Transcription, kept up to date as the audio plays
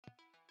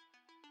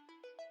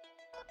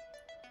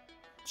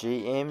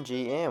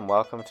GM,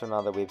 welcome to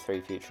another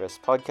Web3 Futurists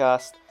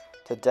podcast.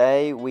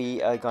 Today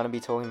we are going to be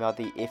talking about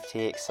the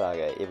FTX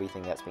saga,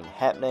 everything that's been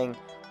happening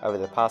over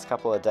the past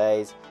couple of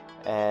days,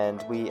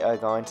 and we are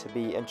going to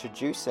be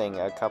introducing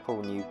a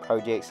couple new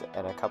projects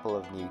and a couple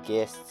of new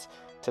guests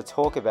to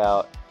talk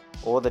about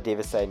all the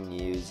devastating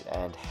news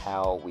and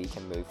how we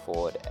can move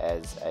forward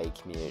as a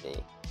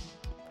community.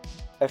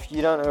 If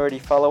you don't already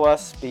follow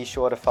us, be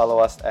sure to follow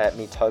us at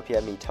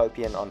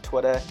Metopian on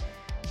Twitter.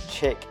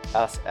 Check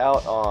us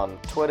out on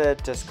Twitter,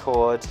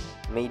 Discord,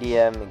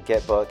 Medium,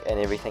 Gitbook, and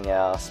everything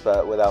else.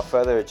 But without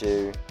further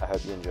ado, I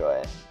hope you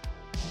enjoy.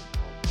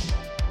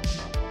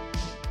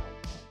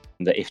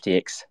 The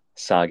FTX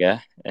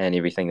saga and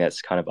everything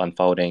that's kind of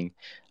unfolding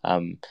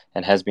and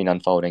has been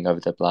unfolding over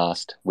the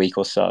last week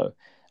or so.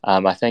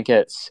 I think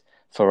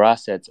for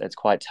us, it's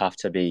quite tough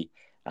to be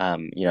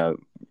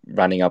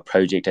running our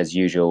project as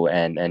usual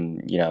and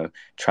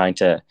trying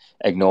to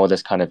ignore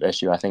this kind of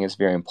issue. I think it's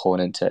very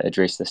important to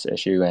address this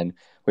issue, and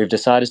we've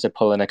decided to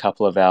pull in a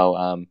couple of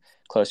our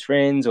close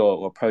friends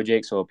or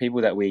projects or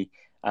people that we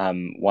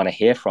want to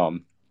hear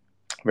from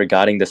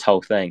regarding this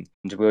whole thing.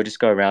 And we'll just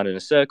go around in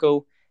a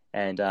circle,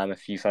 and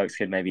if you folks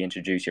could maybe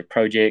introduce your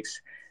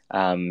projects,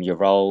 your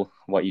role,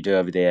 what you do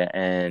over there,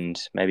 and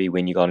maybe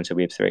when you got into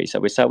Web3. So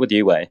we'll start with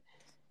you, Wei.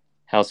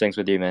 How's things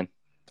with you, man?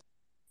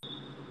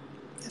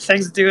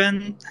 Thanks,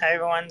 Dylan. Hi,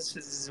 everyone. This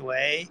is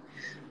Wei.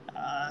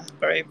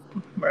 Very,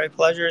 very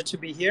pleasure to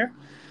be here.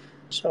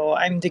 So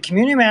I'm the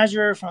community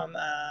manager from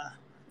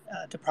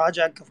the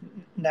project of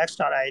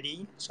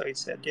Next.id. So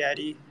it's a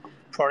DID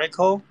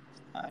protocol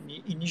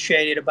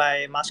initiated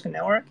by Mask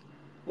Network.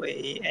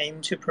 We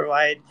aim to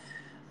provide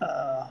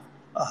a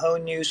whole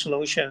new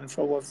solution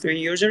for Web3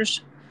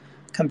 users,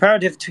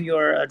 comparative to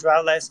your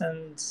driver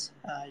license,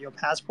 your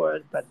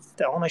passport, but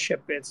the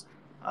ownership is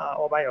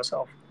all by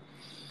yourself.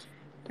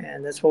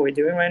 And that's what we're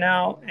doing right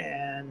now.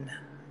 And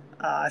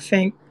I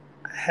think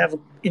I have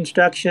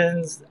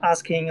introductions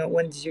asking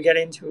when did you get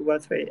into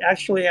Web3.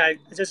 Actually, I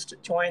just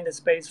joined the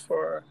space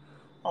for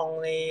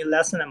only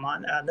less than a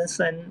month, less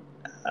than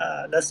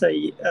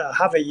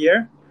half a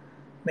year,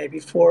 maybe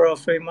 4 or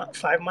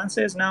 5 months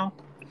is now.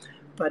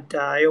 But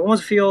I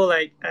almost feel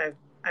like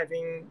I've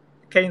been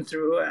getting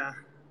through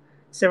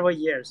several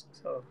years.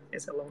 So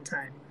it's a long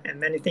time and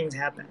many things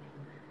happen.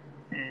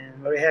 And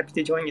very happy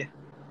to join you.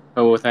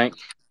 Oh, well, thank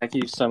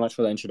you so much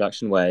for the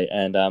introduction, Wei.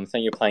 And I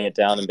think you're playing it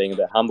down and being a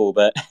bit humble,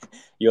 but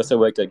you also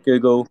worked at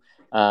Google.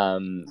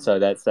 So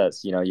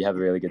that's you have a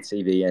really good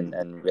CV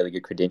and really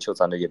good credentials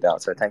under your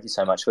belt. So thank you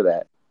so much for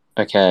that.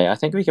 Okay, I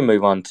think we can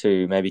move on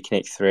to maybe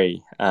Connect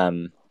 3.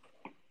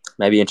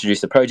 Maybe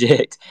introduce the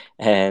project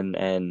and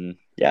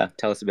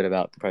tell us a bit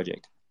about the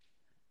project.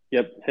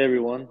 Yep. Hey,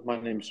 everyone. My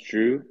name's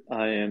Drew.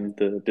 I am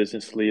the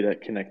business lead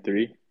at Connect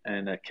 3.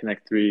 And at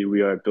Connect 3,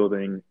 we are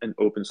building an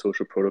open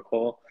social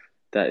protocol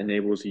that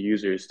enables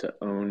users to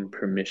own,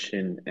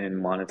 permission, and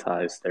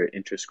monetize their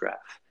interest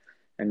graph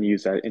and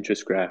use that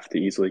interest graph to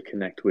easily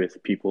connect with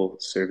people,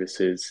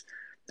 services,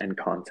 and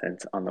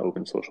content on the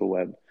open social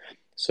web.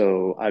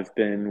 So I've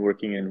been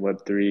working in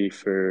Web3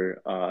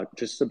 for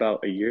just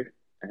about a year,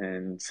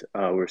 and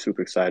we're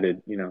super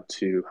excited,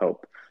 to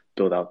help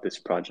build out this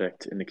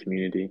project in the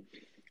community.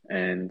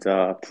 And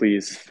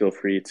please feel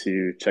free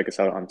to check us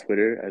out on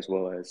Twitter, as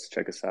well as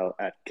check us out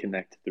at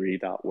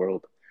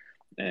connect3.world.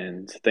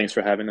 And thanks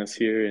for having us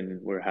here,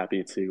 and we're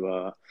happy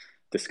to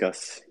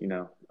discuss,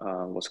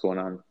 what's going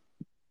on.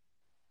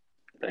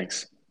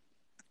 Thanks.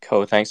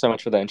 Cool. Thanks so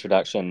much for the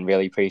introduction.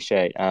 Really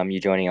appreciate you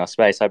joining our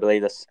space. I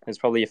believe this is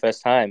probably your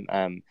first time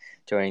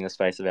joining the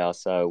space of ours,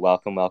 so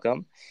welcome.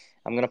 I'm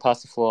going to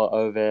pass the floor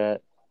over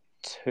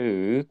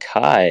to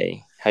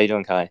Kai. How you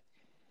doing, Kai?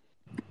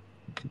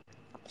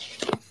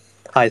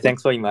 Hi,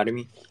 thanks for inviting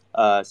me.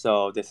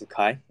 So this is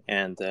Kai,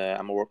 and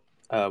I'm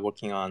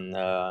working on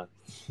a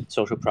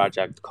social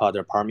project called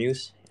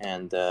Parmuse,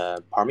 and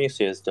Parmuse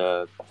is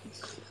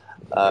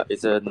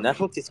it's a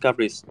network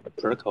discovery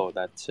protocol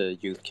that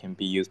can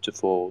be used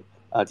for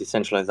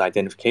decentralized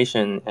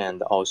identification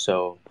and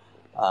also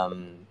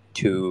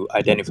to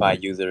identify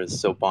users'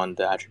 so-bound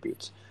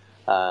attributes.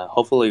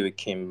 Hopefully, we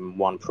can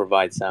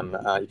provide some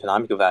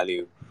economic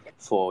value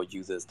for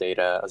users'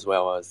 data as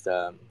well as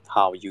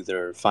how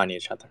users find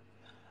each other.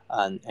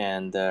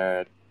 And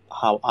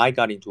how I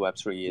got into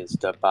Web3 is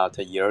about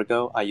a year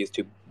ago. I used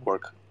to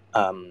work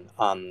on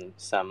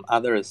some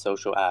other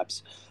social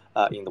apps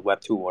in the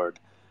Web2 world.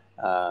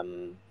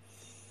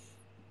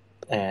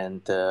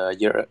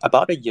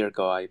 About a year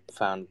ago, I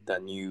found the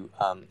new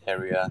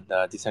area,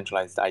 the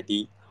decentralized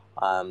ID.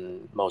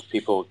 Most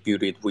people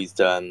build it with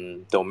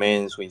the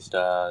domains, with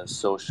the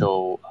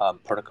social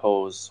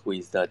protocols,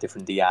 with the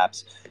different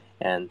apps,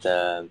 and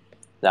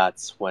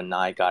that's when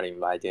I got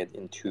invited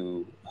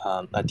into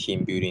a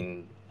team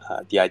building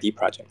the ID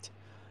project.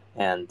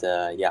 And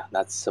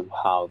that's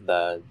how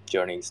the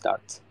journey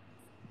starts.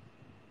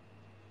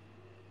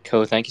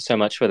 Cool. Thank you so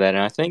much for that.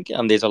 And I think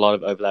there's a lot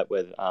of overlap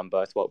with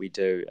both what we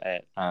do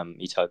at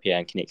Utopia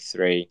and Connect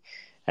 3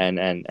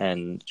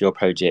 and your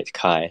project,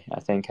 Kai. I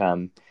think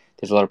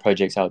there's a lot of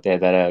projects out there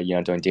that are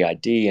doing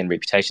DID and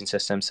reputation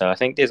systems. So I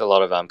think there's a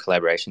lot of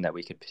collaboration that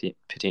we could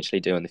potentially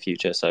do in the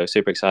future. So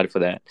super excited for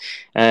that.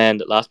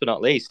 And last but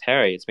not least,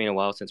 Harry, it's been a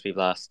while since we've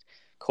last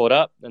caught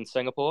up in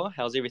Singapore.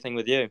 How's everything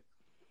with you?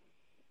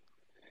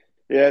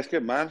 Yeah, it's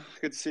good, man.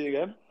 Good to see you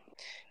again.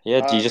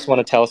 Yeah, do you just want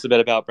to tell us a bit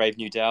about Brave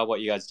New DAO,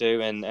 what you guys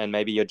do, and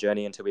maybe your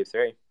journey into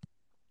Web3?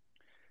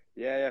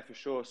 Yeah, for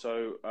sure.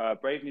 So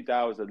Brave New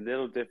DAO is a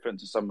little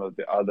different to some of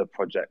the other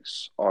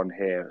projects on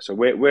here. So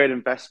we're an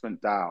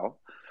investment DAO,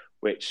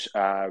 which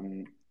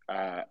again,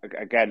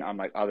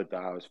 unlike other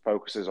DAOs,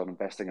 focuses on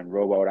investing in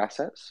real world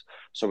assets.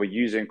 So we're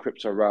using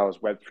crypto rails,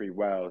 Web3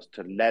 rails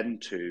to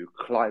lend to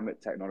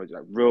climate technology,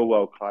 like real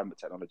world climate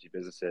technology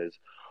businesses.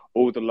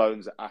 All the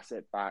loans are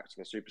asset backed,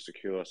 they're super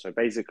secure. So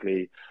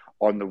basically,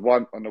 on the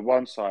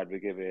one side, we're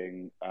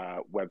giving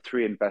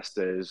Web3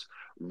 investors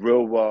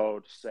real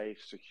world, safe,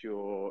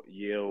 secure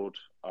yield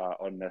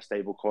on their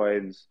stable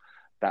coins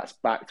that's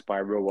backed by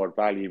real world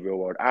value, real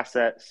world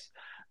assets.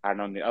 And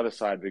on the other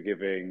side, we're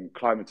giving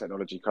climate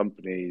technology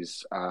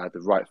companies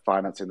the right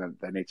financing that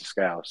they need to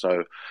scale.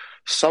 So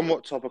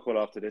somewhat topical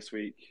after this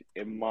week,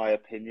 in my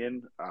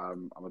opinion.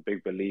 I'm a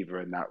big believer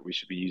in that we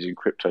should be using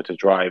crypto to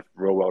drive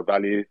real world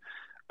value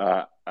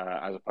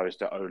as opposed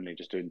to only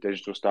just doing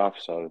digital stuff.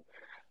 So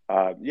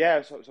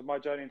so my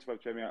journey into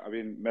Web3, I've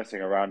been messing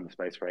around in the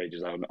space for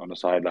ages on the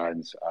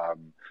sidelines.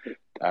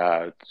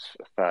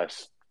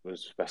 First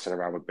was messing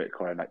around with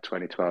Bitcoin like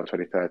 2012,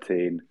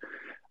 2013.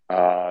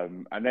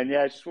 And then,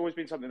 it's just always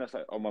been something that's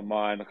like on my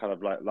mind. I kind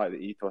of like the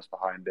ethos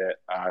behind it,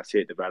 see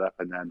it develop,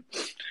 and then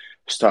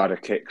started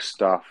to kick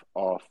stuff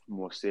off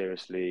more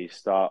seriously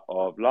start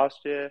of last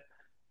year.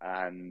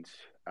 And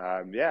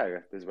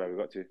this is where we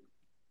got to.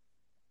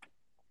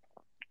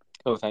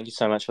 Cool. Thank you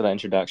so much for that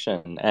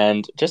introduction.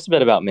 And just a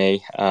bit about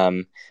me.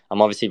 I'm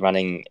obviously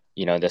running,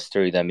 this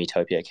through the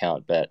Metopia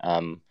account, but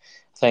I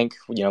think,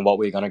 what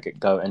we're going to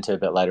go into a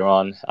bit later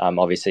on, I'm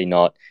obviously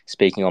not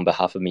speaking on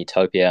behalf of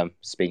Metopia, I'm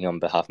speaking on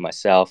behalf of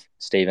myself,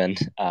 Stephen.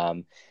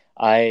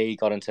 I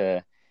got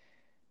into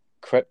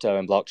crypto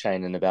and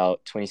blockchain in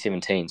about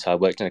 2017. So I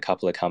worked in a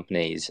couple of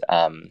companies,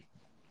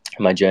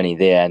 my journey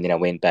there, and then I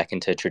went back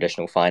into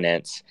traditional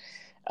finance.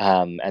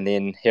 And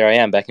then here I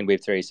am back in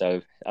Web3.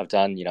 So I've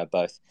done,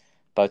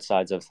 both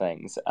sides of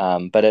things.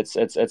 But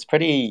it's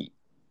pretty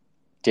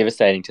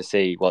devastating to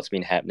see what's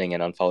been happening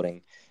and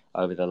unfolding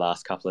over the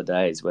last couple of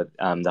days with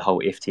the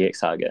whole FTX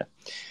saga.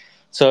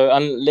 So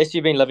unless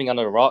you've been living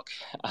under a rock,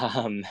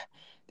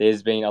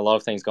 there's been a lot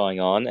of things going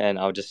on, and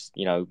I'll just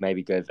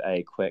maybe give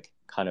a quick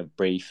kind of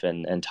brief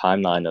and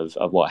timeline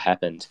of what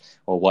happened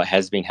or what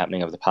has been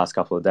happening over the past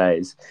couple of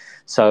days.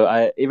 So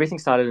everything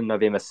started on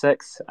November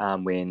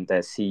 6th when the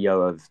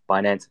CEO of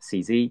Binance,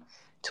 CZ,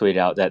 tweeted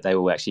out that they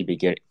will actually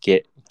be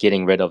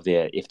getting rid of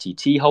their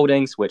FTT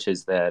holdings, which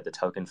is the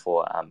token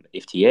for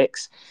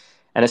FTX.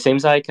 And it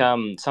seems like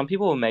some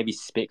people were maybe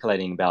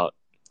speculating about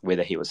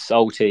whether he was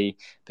salty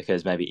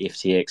because maybe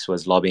FTX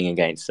was lobbying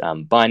against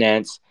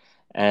Binance.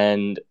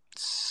 And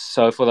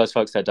so for those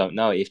folks that don't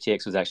know,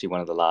 FTX was actually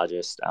one of the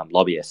largest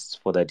lobbyists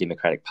for the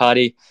Democratic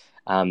Party.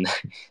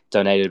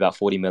 Donated about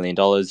 $40 million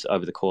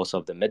over the course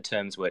of the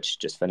midterms, which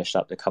just finished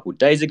up a couple of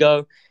days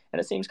ago. And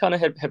it seems kind of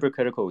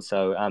hypocritical.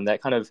 So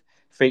that kind of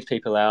freaked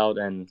people out,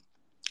 and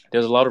there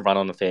was a lot of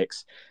run-on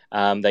effects.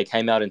 They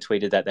came out and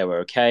tweeted that they were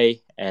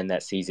okay, and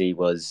that CZ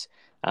was,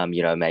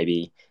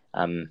 maybe,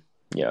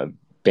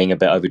 being a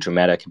bit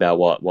overdramatic about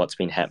what's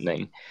been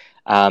happening.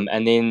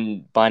 And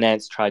then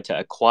Binance tried to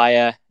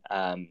acquire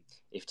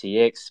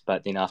FTX,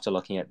 but then after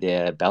looking at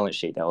their balance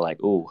sheet, they were like,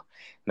 "Oh,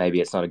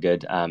 maybe it's not a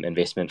good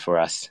investment for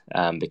us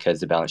because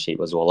the balance sheet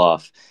was all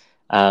off."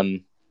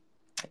 And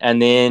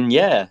then,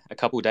 a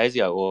couple of days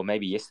ago, or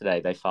maybe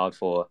yesterday, they filed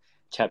for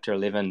Chapter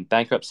 11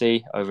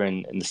 bankruptcy over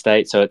in the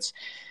States. So it's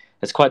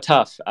quite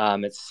tough.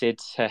 It's said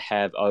to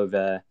have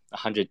over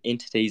 100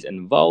 entities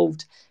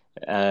involved,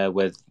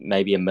 with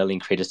maybe 1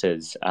 million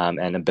creditors and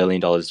 $1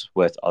 billion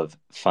worth of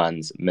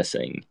funds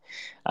missing.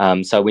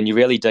 So when you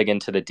really dig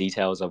into the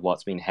details of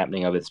what's been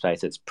happening over the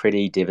space, it's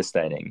pretty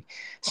devastating.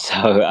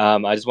 So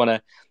I just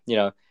want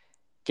to,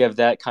 give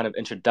that kind of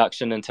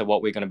introduction into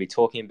what we're going to be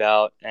talking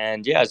about.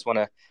 And I just want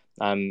to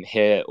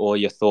hear all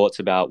your thoughts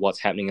about what's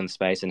happening in the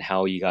space and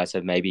how you guys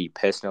have maybe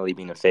personally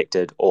been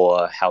affected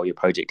or how your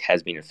project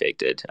has been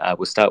affected.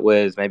 We'll start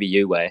with maybe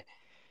you, Wei.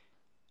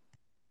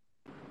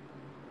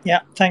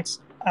 Yeah, thanks.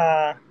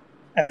 I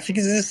think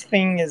this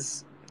thing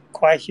is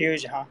quite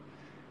huge,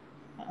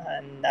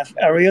 and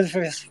I really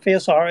feel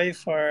sorry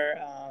for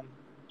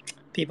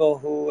people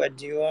who are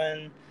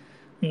doing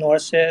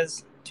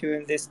nurses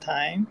during this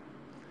time,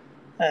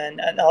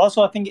 and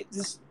also I think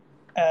this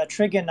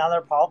trigger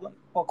another problem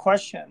or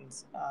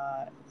questions.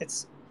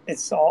 It's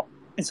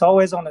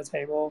always on the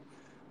table.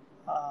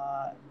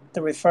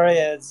 The refer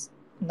is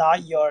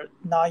not your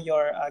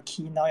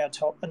key, not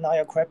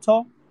your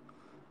crypto.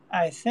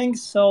 I think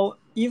so.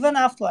 Even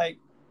after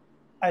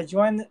I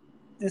joined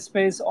this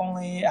space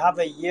only half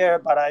a year,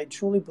 but I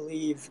truly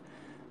believe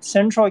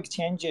central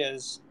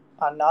exchanges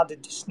are not the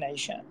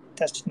destination.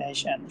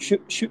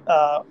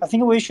 I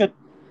think we should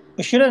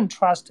we shouldn't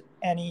trust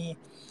any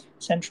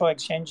central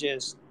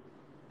exchanges.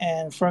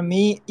 And for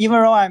me,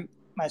 even though I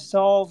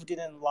myself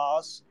didn't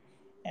lose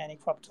any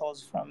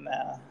cryptos from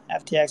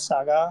FTX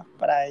saga,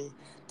 but I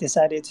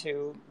decided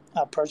to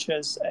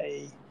purchase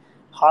a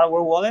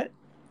hardware wallet.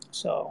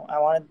 So I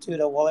want to do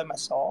the wallet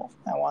myself.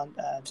 I want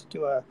to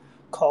do a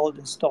code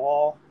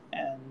install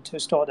and to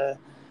store the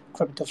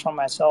crypto for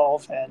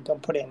myself and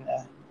don't put in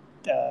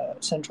the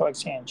central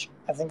exchange.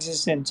 I think this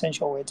is an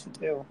essential way to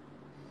do.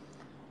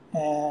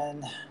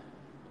 And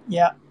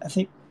yeah, I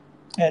think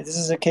this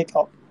is a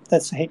kickoff.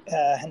 Let's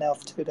hand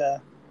off to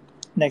the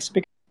next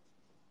speaker.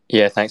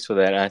 Yeah, thanks for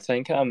that. And I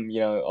think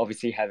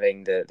obviously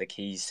having the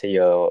keys to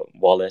your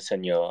wallet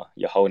and your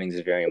holdings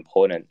is very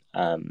important.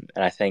 And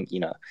I think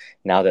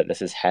now that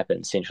this has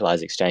happened,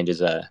 centralized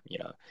exchanges are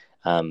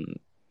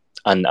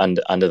under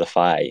the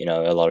fire.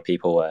 A lot of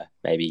people are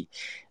maybe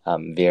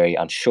very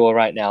unsure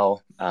right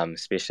now,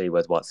 especially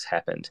with what's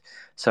happened.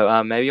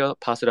 So maybe I'll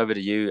pass it over to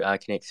you,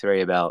 Connect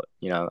Three, about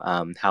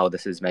how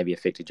this has maybe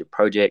affected your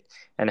project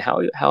and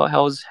how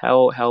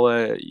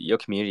are your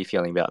community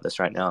feeling about this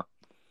right now.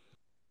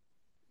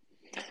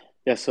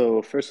 Yeah,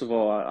 so first of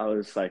all, I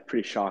was like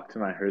pretty shocked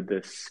when I heard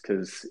this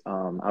because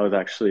I was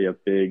actually a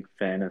big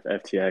fan of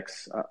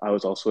FTX. I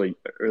was also an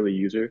early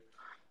user.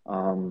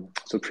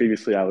 So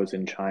previously I was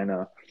in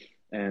China,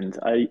 and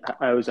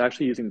I was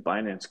actually using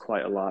Binance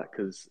quite a lot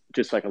because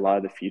just like a lot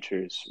of the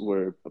features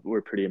were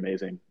pretty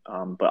amazing.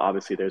 But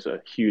obviously there's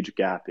a huge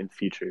gap in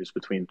features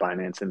between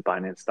Binance and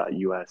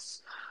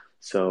Binance.us.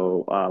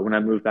 So when I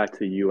moved back to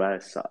the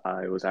US,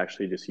 I was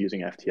actually just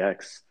using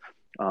FTX.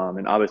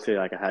 And obviously,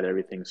 like I had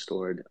everything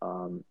stored,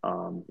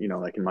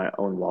 like in my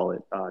own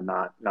wallet,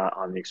 not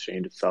on the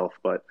exchange itself.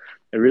 But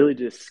it really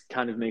just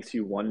kind of makes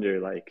you wonder,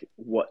 like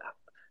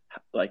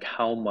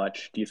how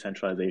much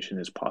decentralization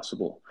is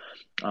possible.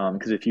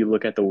 Because if you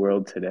look at the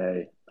world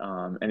today,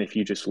 and if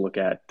you just look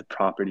at the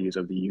properties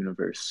of the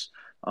universe,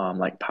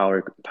 like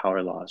power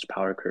laws,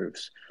 power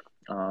curves,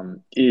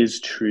 is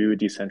true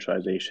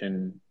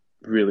decentralization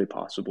really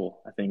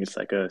possible? I think it's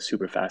like a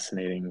super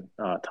fascinating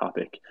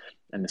topic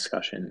and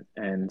discussion.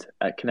 And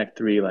at Connect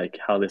Three, like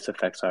how this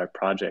affects our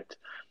project,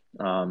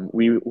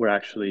 we were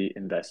actually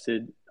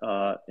invested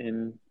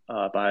in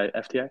by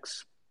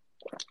FTX.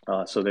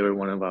 So they were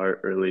one of our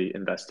early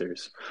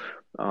investors.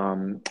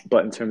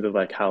 But in terms of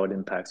like how it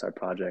impacts our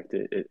project,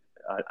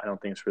 I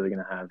don't think it's really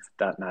going to have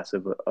that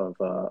massive of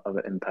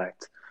an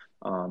impact.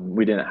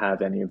 We didn't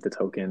have any of the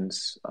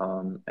tokens,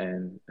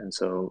 and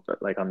so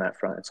like on that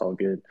front, it's all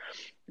good.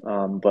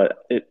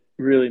 But it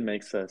really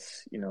makes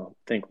us,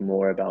 think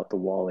more about the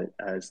wallet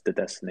as the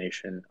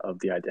destination of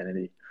the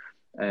identity.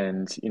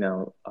 And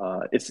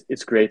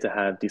it's great to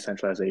have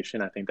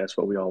decentralization. I think that's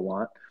what we all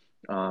want.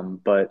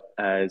 But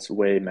as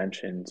Wei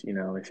mentioned,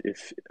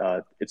 if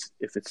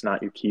it's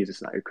not your keys,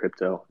 it's not your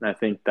crypto. And I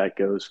think that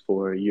goes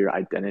for your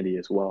identity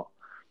as well.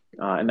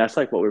 And that's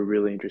like what we're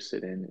really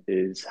interested in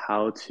is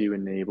how to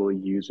enable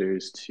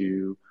users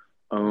to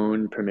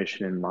own,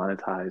 permission, and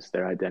monetize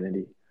their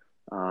identity,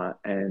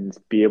 and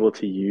be able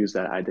to use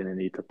that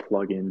identity to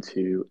plug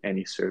into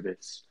any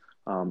service,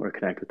 or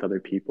connect with other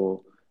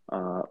people,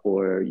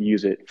 or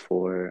use it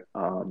for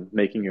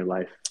making your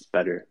life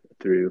better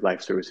through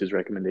life services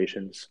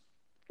recommendations.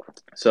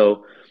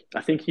 So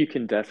I think you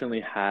can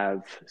definitely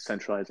have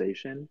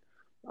centralization,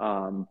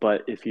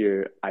 but if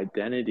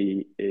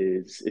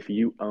if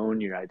you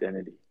own your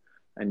identity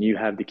and you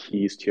have the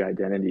keys to your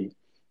identity,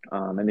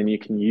 and then you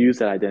can use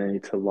that identity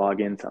to log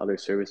into other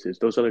services,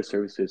 those other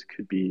services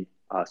could be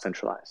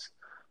centralized.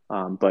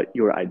 But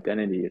your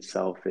identity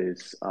itself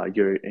is,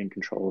 you're in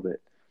control of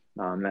it.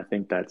 And I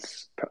think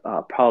that's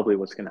probably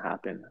what's going to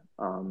happen.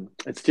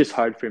 It's just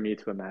hard for me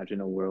to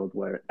imagine a world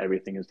where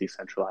everything is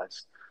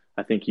decentralized.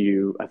 I think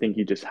you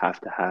just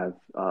have to have,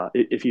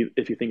 if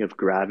you think of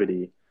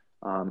gravity,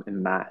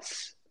 and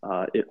mass,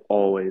 it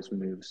always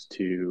moves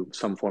to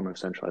some form of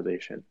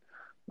centralization,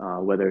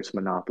 whether it's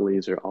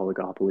monopolies or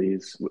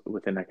oligopolies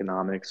within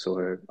economics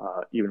or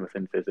even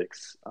within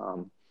physics.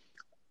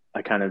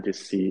 I kind of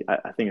just see,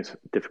 I think it's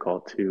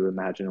difficult to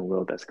imagine a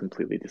world that's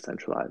completely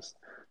decentralized.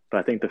 But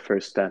I think the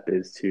first step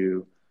is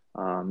to,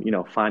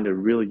 find a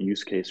real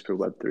use case for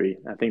Web3.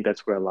 I think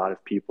that's where a lot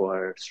of people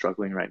are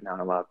struggling right now.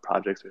 And a lot of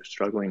projects are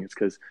struggling. It's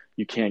because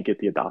you can't get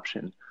the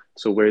adoption.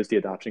 So where's the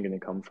adoption going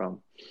to come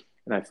from?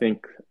 And I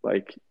think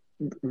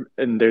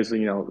and there's, a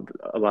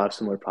lot of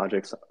similar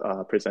projects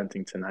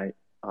presenting tonight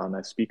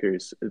as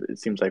speakers. It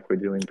seems like we're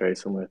doing very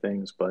similar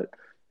things, but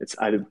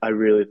I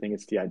really think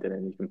it's the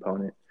identity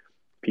component.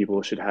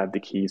 People should have the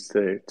keys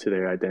to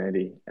their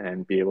identity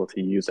and be able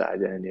to use that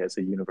identity as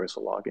a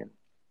universal login.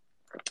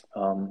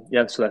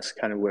 So that's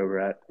kind of where we're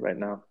at right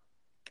now.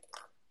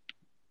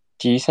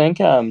 Do you think,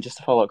 just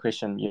a follow-up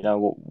question,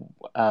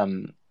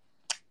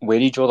 where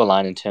do you draw the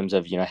line in terms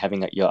of,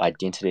 having your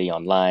identity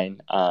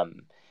online?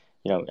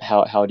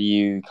 How do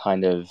you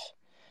kind of,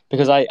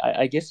 because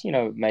I guess,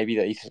 maybe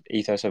the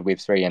ethos of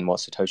Web3 and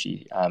what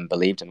Satoshi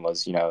believed in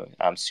was,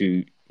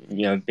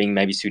 being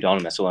maybe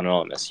pseudonymous or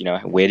anonymous?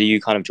 Where do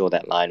you kind of draw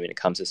that line when it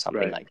comes to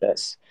something like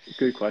this?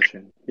 Good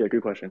question. Yeah,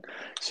 good question.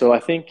 So I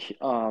think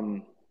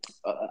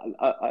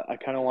I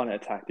kind of want to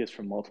attack this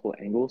from multiple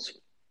angles.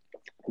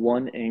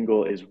 One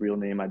angle is real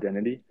name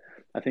identity.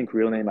 I think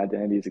real name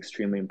identity is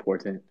extremely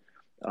important.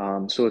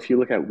 So if you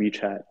look at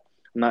WeChat,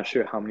 I'm not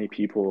sure how many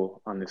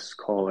people on this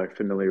call are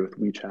familiar with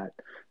WeChat,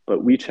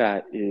 but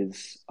WeChat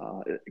is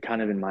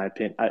kind of, in my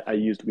opinion, I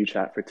used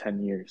WeChat for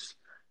 10 years.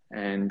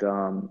 And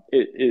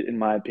in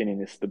my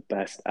opinion, it's the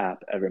best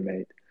app ever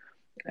made.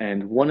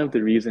 And one of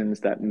the reasons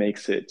that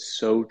makes it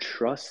so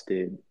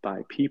trusted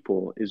by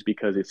people is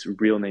because it's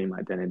real name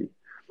identity.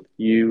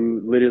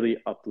 You literally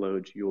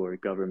upload your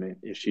government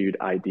issued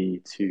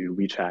ID to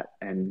WeChat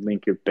and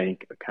link your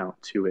bank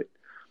account to it.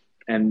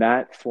 And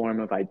that form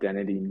of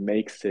identity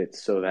makes it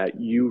so that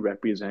you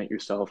represent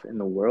yourself in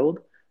the world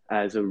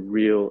as a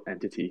real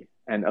entity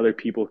and other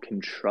people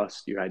can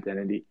trust your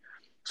identity.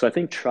 So I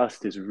think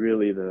trust is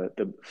really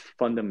the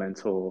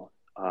fundamental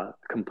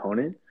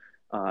component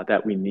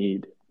that we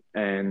need.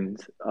 And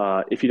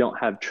if you don't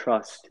have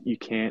trust, you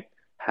can't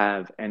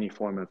have any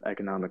form of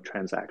economic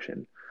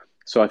transaction.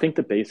 So I think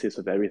the basis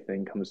of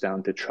everything comes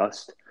down to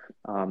trust.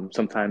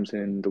 Sometimes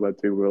in the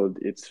Web3 world,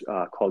 it's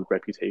called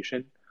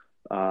reputation.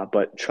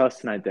 But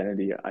trust and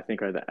identity, I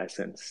think, are the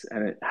essence,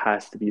 and it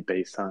has to be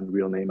based on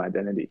real name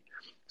identity.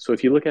 So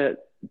if you look at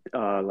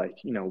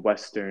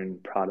Western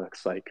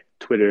products like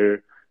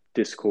Twitter,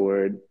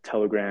 Discord,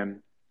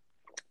 Telegram,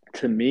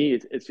 to me,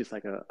 it's just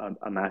like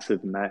a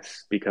massive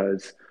mess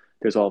because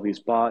there's all these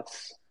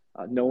bots.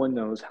 No one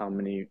knows how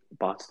many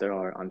bots there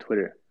are on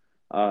Twitter.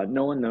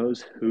 No one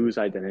knows whose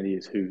identity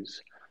is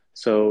whose.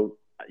 So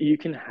you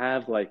can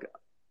have like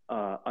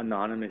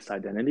anonymous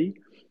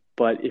identity,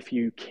 but if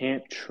you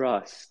can't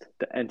trust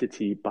the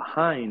entity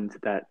behind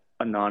that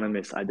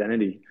anonymous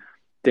identity,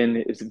 then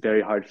it's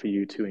very hard for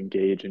you to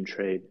engage in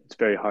trade. It's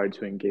very hard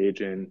to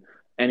engage in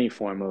any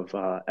form of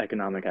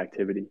economic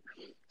activity.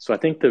 So I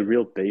think the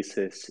real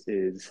basis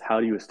is how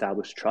do you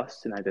establish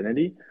trust and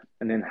identity,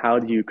 and then how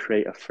do you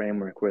create a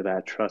framework where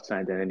that trust and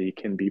identity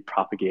can be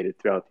propagated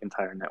throughout the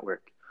entire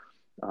network.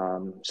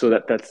 So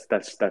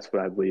that's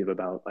what I believe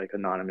about like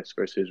anonymous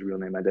versus real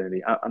name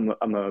identity.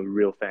 I'm a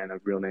real fan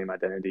of real name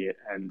identity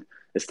and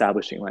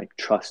establishing like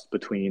trust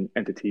between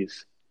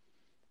entities.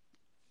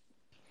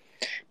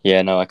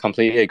 Yeah, no, I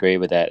completely agree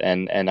with that,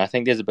 and I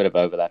think there's a bit of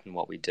overlap in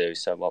what we do.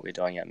 So what we're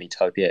doing at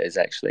Metopia is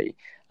actually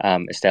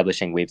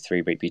establishing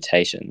Web3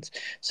 reputations.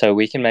 So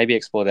we can maybe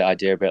explore that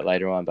idea a bit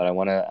later on, but I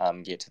want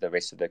to get to the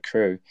rest of the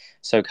crew.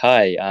 So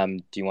Kai,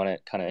 do you want to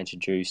kind of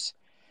introduce?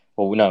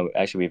 Well, no,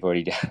 actually, we've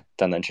already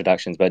done the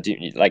introductions, but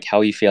how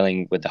are you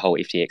feeling with the whole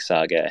FTX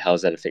saga?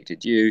 How's that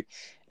affected you?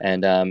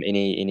 And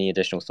any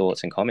additional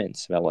thoughts and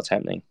comments about what's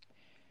happening?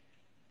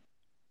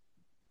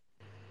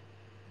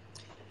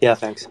 Yeah,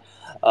 thanks.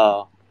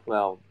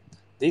 Well,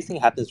 this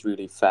thing happens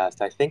really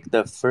fast. I think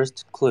the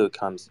first clue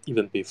comes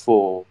even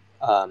before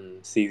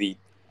CV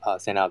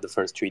sent out the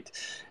first tweet.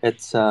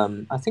 It's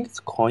I think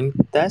it's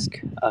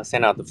CoinDesk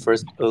sent out the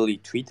first early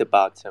tweet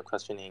about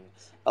questioning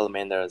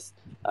Alamanda's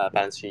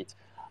balance sheet,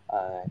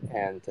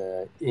 and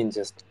in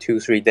just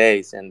 2-3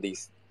 days, and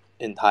this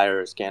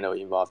entire scandal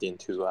involved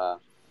into a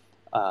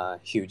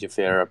huge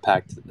affair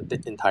packed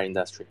the entire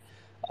industry.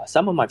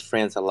 Some of my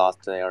friends have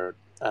lost their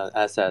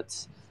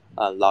assets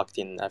locked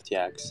in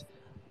FTX,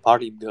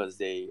 partly because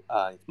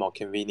it's more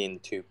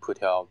convenient to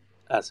put your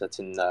assets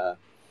in the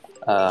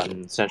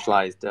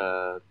centralized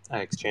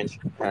exchange,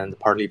 and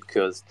partly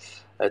because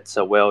it's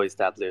a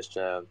well-established.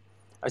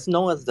 It's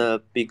known as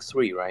the big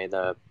three, right?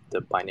 The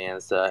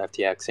Binance, the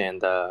FTX,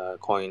 and the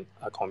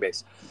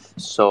Coinbase.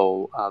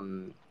 So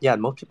yeah,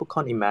 most people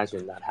can't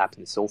imagine that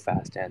happened so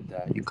fast, and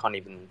you can't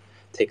even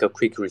take a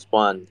quick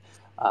response.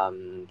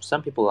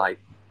 Some people I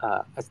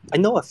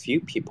know a few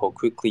people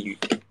quickly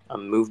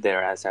move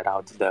their asset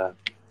out to the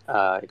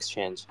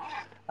exchange,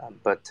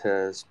 but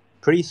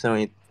pretty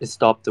soon it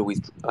stopped the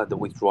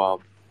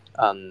withdrawal.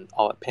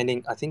 All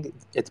pending. I think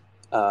it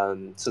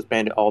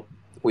suspended all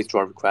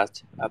withdrawal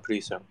requests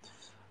pretty soon.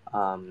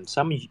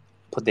 Some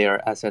put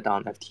their asset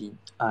on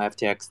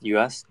FTX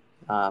US,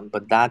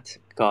 but that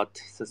got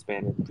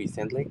suspended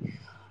recently.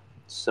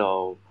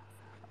 So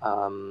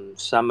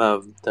some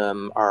of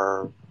them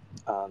are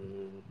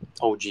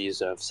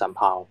OGs of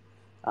somehow.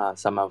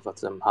 Some of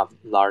them have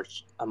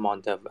large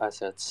amount of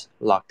assets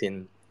locked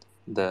in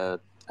the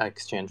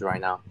exchange right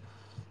now.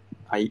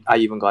 I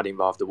even got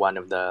involved in one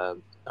of the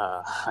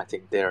I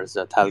think there's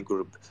a Telegram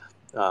group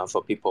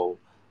for people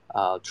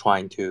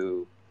trying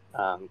to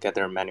get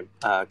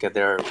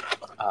their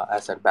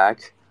asset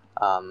back.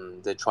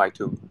 They try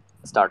to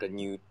start a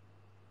new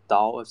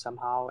DAO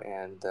somehow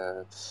and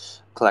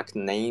collect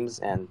names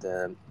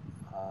and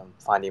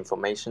find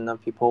information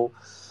of people,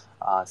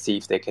 see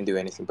if they can do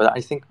anything. But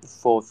I think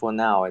for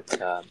now,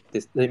 the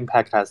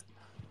impact has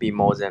been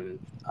more than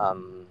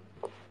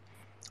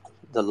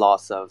the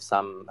loss of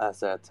some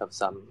assets of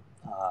some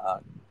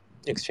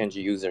exchange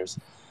users.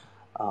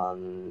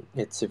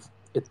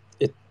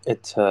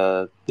 It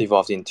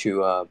evolved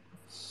into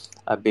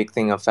a big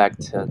thing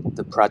affect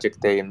the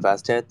project they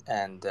invested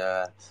and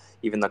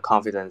even the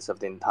confidence of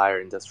the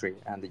entire industry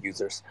and the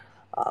users.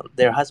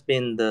 There has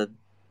been the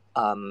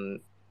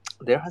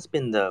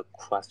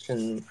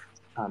question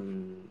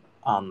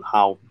on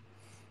how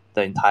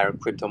the entire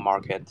crypto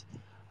market,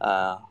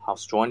 how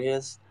strong it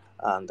is,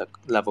 the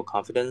level of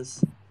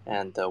confidence,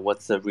 and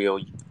what's the real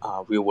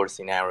world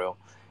scenario.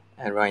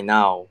 And right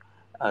now,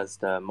 as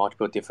the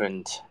multiple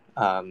different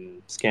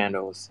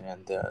scandals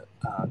and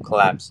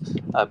collapse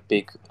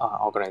big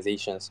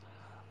organizations,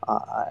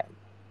 uh,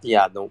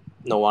 yeah,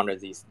 no wonder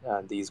these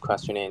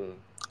questioning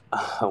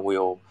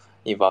will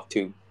evolve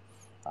to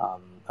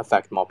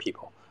affect more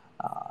people.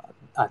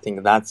 I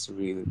think that's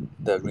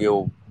the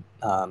real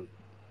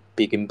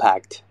big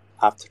impact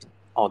after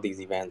all these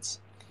events.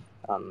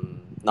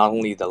 Not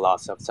only the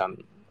loss of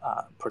some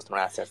personal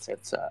assets,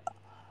 it's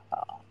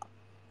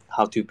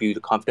how to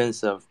build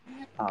confidence of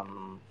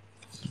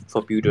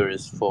for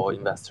builders, for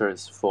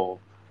investors, for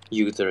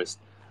users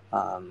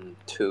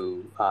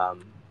to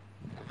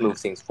move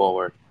things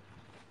forward.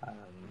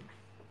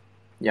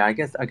 Yeah, I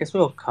guess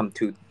we'll come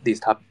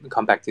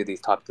back to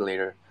these topics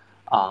later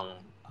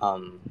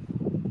on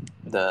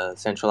the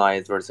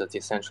centralized versus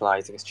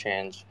decentralized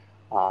exchange,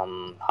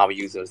 how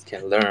users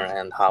can learn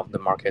and how the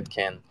market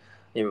can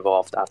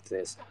evolve after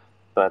this.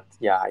 But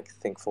yeah, I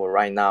think for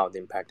right now, the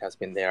impact has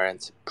been there and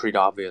it's pretty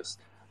obvious.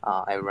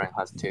 Everyone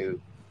has to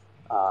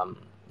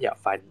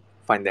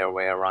find their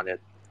way around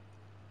it.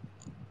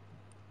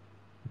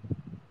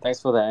 Thanks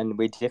for that, and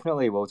we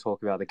definitely will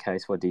talk about the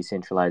case for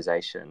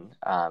decentralization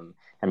and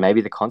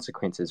maybe the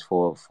consequences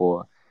for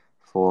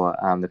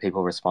the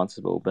people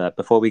responsible. But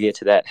before we get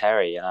to that,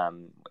 Harry,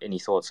 any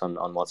thoughts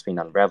on what's been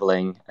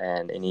unraveling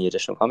and any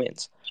additional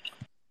comments?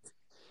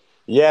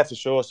 Yeah, for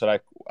sure. So,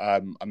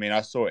 I mean,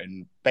 I saw it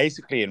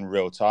basically in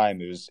real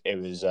time. It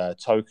was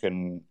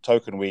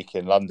token week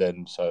in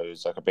London, so it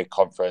was like a big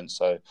conference.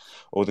 So,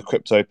 all the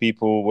crypto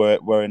people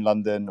were in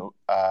London.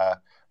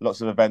 Lots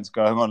of events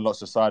going on,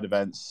 lots of side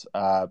events,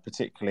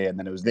 particularly, and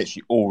then it was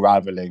literally all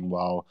raveling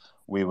while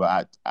we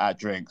were at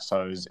drinks.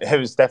 So it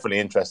was definitely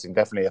interesting.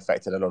 Definitely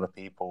affected a lot of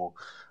people.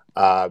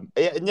 And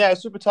yeah,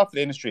 it's super tough for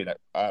the industry.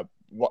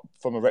 What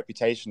from a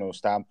reputational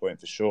standpoint,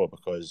 for sure,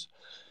 because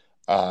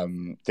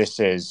this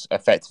is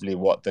effectively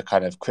what the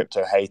kind of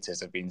crypto haters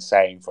have been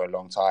saying for a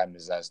long time: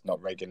 is that it's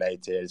not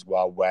regulated, it's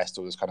Wild West,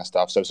 all this kind of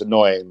stuff. So it's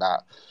annoying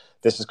that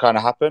this has kind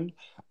of happened.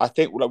 I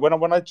think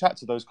when I chat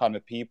to those kind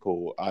of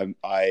people, I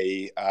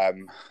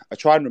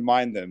try and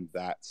remind them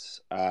that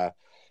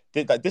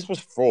this was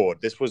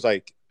fraud.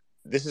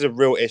 This is a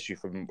real issue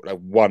from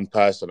one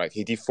person. Like,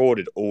 he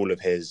defrauded all of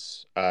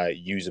his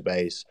user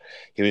base.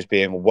 He was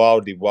being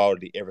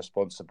wildly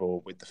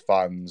irresponsible with the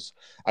funds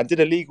and did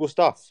illegal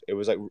stuff. It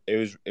was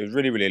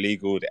really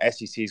illegal. The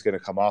SEC is going to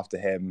come after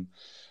him.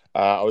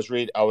 I was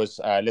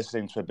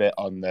listening to a bit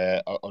on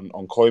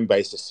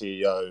Coinbase, the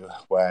CEO,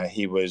 where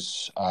he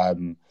was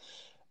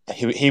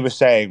he was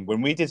saying,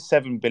 when we did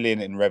 7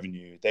 billion in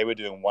revenue, they were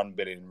doing 1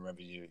 billion in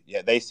revenue.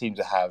 Yet they seem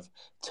to have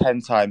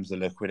 10 times the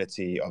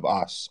liquidity of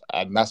us,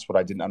 and that's what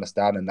I didn't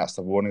understand, and that's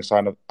the warning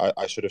sign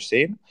I should have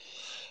seen.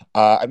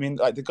 I mean,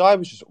 like, the guy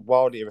was just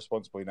wildly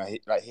irresponsible. You know,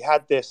 he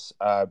had this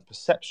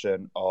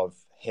perception of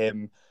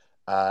him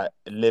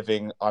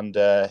living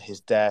under his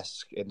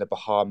desk in the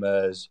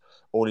Bahamas.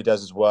 All he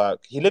does is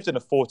work. He lived in a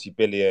 40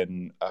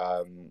 million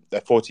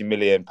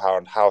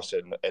pound house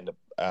in the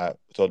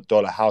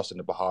dollar house in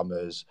the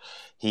Bahamas.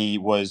 He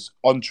was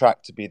on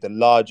track to be the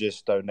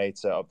largest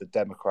donator of the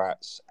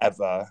Democrats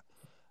ever.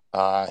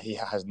 He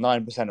has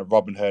 9% of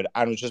Robinhood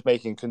and was just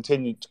making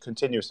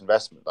continuous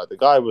investment. Like, the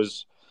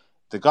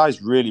guy's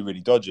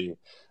really dodgy.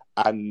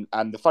 And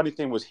the funny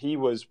thing was, he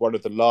was one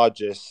of the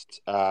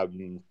largest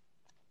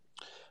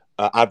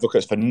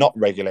advocates for not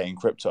regulating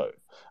crypto.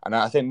 And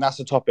I think that's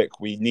a topic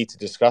we need to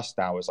discuss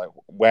now, is like,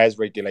 where's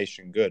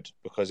regulation good?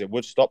 Because it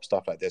would stop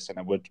stuff like this and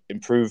it would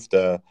improve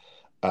the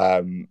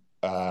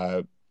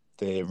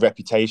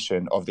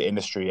reputation of the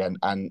industry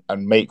and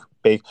make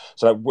big.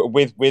 So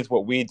like, with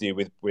what we do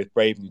with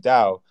Brave New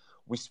DAO,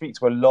 we speak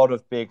to a lot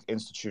of big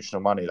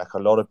institutional money,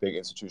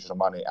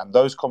 and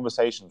those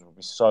conversations would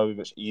be so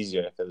much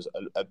easier if there was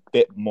a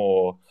bit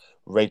more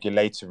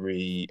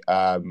regulatory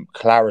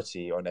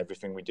clarity on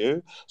everything we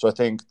do. So I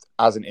think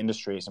as an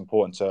industry, it's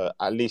important to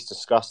at least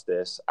discuss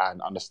this and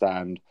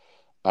understand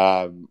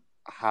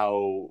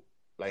how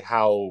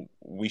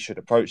we should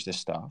approach this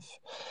stuff.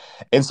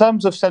 In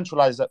terms of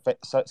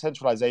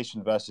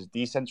centralization versus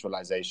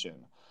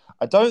decentralization,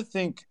 I don't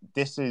think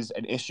this is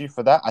an issue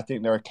for that. I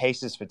think there are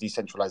cases for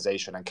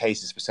decentralization and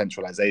cases for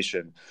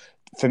centralization.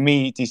 For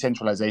me,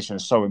 decentralization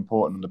is so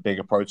important on the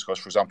bigger protocols.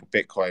 For example,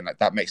 Bitcoin, like,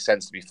 that makes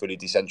sense to be fully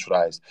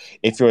decentralized.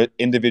 If you're an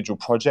individual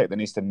project that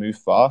needs to move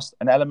fast,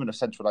 an element of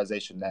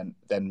centralization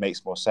then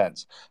makes more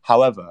sense.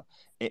 However,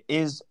 it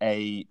is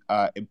a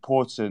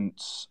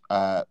important.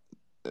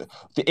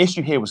 The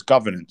issue here was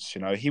governance.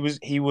 You know, he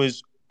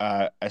was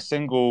a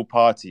single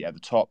party at the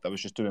top that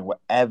was just doing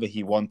whatever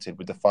he wanted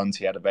with the funds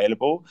he had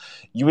available.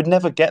 You would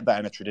never get that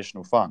in a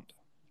traditional fund,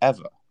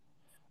 ever.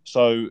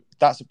 So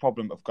that's a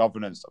problem of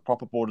governance, a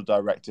proper board of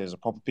directors, a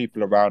proper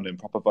people around and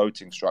proper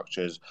voting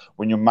structures.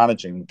 When you're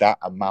managing that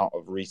amount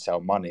of retail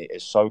money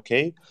is so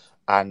key.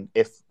 And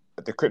if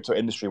the crypto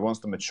industry wants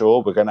to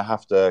mature, we're going to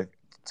have to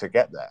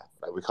get there.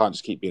 Like, we can't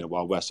just keep being a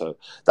Wild West. So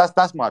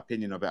that's my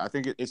opinion of it. I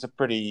think it's a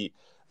pretty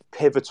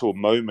pivotal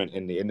moment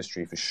in the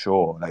industry for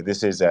sure. Like,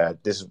 this is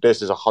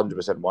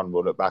 100% one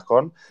we'll look back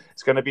on.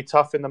 It's going to be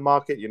tough in the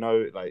market,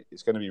 like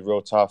it's going to be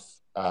real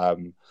tough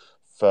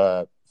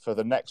for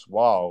the next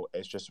while.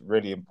 It's just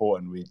really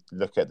important we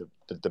look at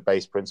the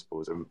base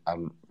principles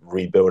and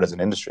rebuild as an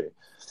industry.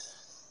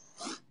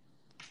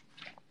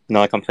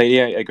 No, I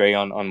completely agree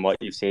on what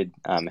you've said,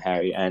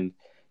 Harry. And,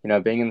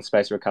 being in the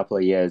space for a couple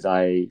of years,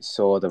 I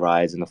saw the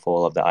rise and the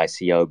fall of the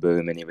ICO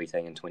boom and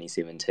everything in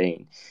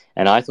 2017.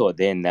 And I thought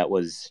then that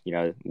was,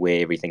 where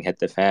everything hit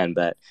the fan.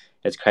 But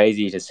it's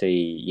crazy to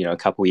see, a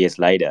couple of years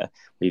later,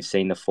 we've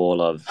seen the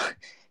fall of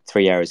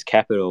Three Arrows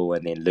Capital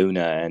and then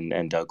Luna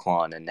and Do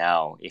Kwon and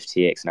now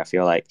FTX. And I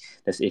feel like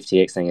this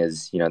FTX thing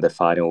is, the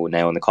final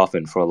nail in the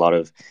coffin for a lot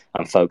of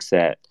folks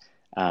that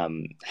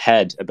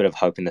had a bit of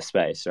hope in the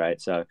space,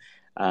 right? So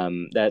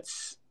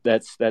that's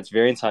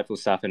very insightful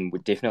stuff, and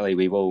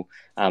we will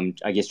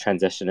I guess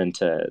transition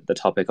into the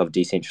topic of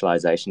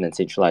decentralization and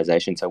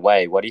centralization. So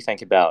Wei, what do you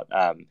think about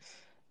that?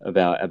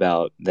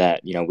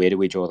 Where do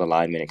we draw the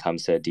line when it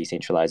comes to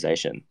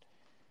decentralization?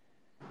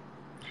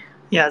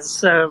 Yeah,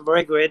 it's a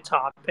very great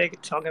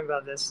topic talking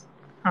about this.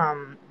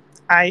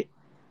 I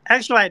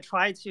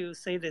try to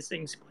say this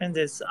and explain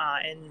this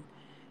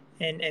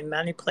in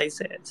many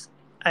places.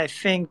 I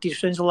think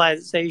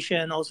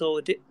decentralization also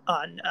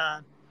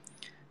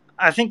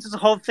I think this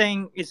whole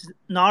thing is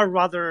not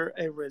rather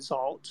a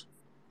result.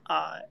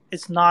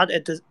 It's not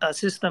a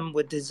system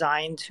we're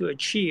designed to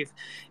achieve.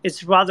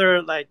 It's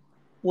rather like,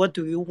 what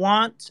do you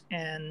want,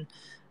 and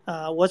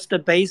what's the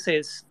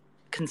basis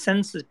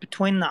consensus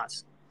between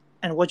us,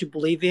 and what you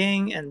believe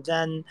in, and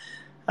then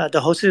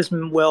the whole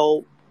system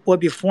will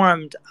be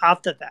formed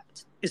after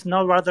that. It's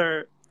not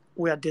rather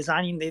we are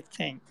designing this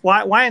thing.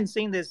 Why I'm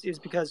saying this is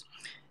because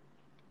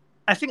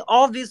I think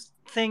all these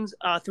things,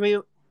 Three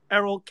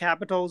Arrow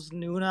Capitals,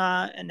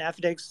 Luna, and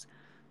FTX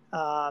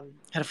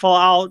had fall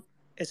out.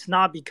 It's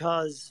not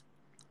because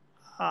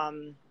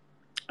I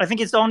think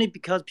it's only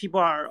because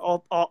people are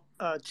all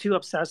too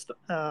obsessed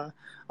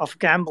of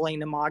gambling in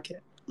the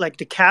market. Like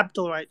the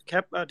capital, right?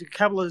 The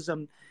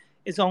capitalism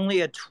is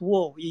only a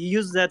tool. You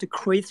use that to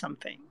create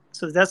something.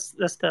 So that's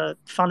the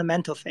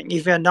fundamental thing.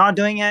 If you're not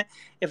doing it,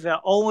 if you're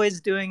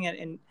always doing it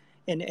in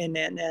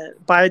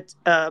buy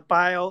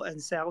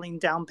and selling,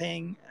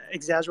 dumping,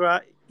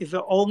 etc. If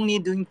you're only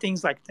doing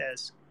things like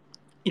this,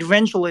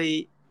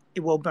 eventually it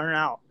will burn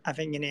out, I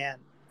think, in the end,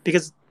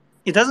 because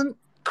it doesn't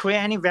create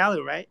any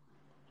value, right?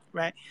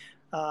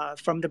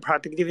 From the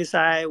productivity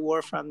side,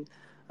 or from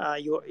are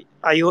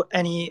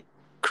you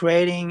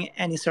creating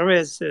any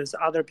services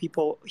other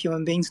people,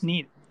 human beings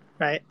need,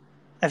 right?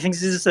 I think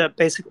this is a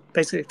basic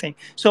thing.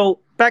 So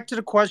back to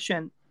the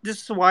question.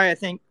 This is why I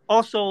think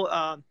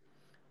also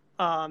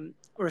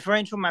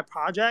referring to my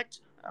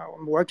project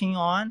I'm working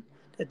on,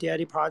 the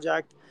DID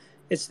project,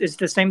 it's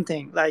the same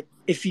thing. Like,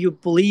 if you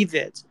believe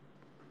it,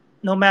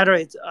 no matter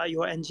it's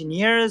your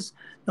engineers,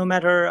 no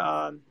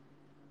matter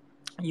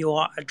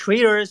your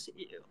traders,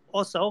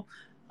 also,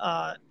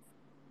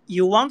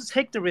 you want to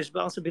take the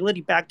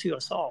responsibility back to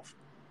yourself.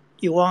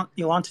 You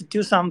want to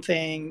do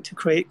something to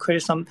create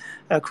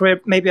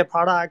maybe a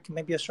product,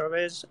 maybe a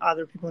service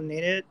other people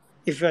need it.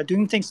 If you're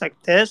doing things like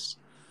this,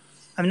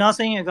 I'm not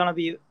saying you're gonna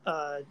be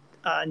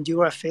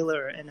endure a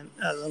failure in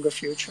a longer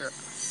future.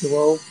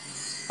 You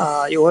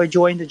will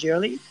join the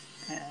journey,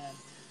 and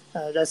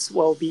that's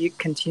will be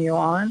continue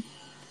on.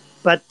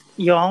 But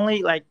you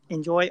only like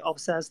enjoy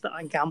obsessed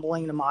on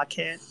gambling in the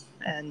market,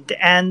 and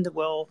the end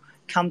will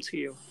come to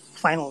you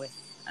finally.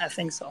 I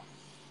think so.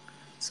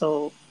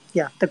 So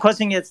yeah, the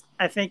question is,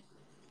 I think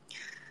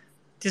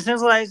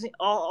decentralizing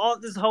all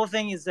this whole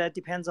thing is that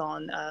depends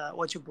on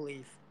what you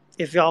believe.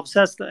 If you're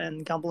obsessed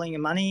in gambling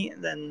and money,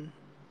 then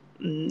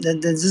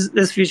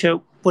this future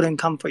wouldn't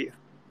come for you.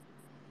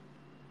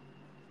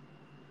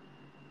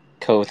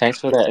 Cool. Thanks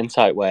for that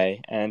insight,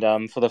 Wei.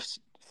 And for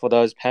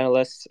those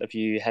panelists, if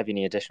you have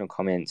any additional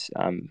comments,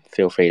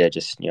 feel free to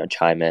just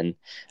chime in.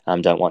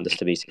 Don't want this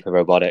to be super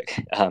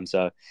robotic.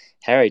 So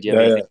Harry, do you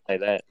have anything to say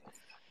that?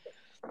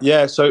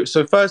 Yeah. So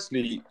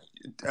firstly,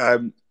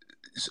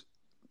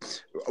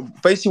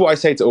 basically what I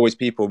say to always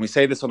people, and we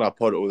say this on our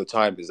pod all the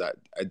time, is that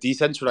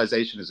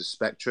decentralization is a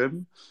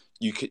spectrum.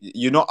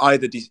 You're not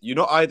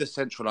either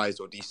centralized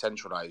or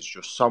decentralized.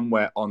 You're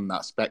somewhere on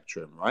that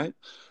spectrum, right?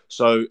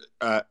 So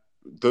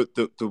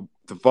the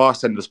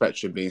vast end of the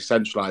spectrum being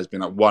centralized,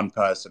 being like one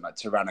person, like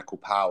tyrannical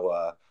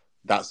power,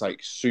 that's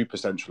like super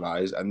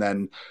centralized, and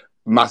then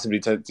massively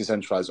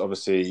decentralized,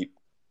 obviously.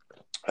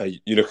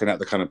 You're looking at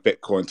the kind of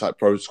Bitcoin type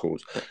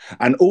protocols,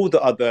 and all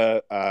the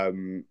other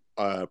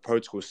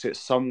protocols sit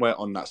somewhere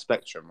on that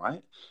spectrum,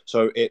 right?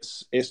 So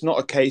it's not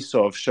a case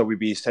of shall we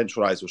be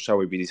centralized or shall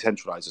we be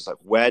decentralized. It's like,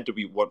 where do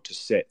we want to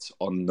sit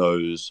on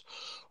those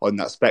on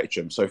that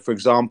spectrum. So, for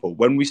example,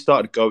 when we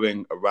started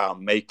going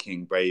around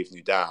making Brave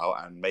New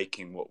DAO and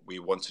making what we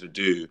wanted to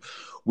do,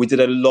 we did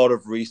a lot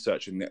of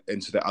research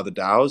into the other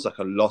DAOs, like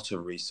a lot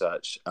of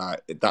research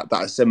that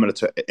are similar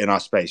to in our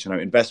space. You know,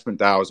 investment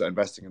DAOs are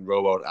investing in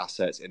real world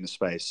assets in the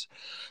space.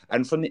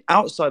 And from the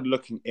outside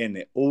looking in,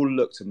 it all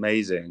looked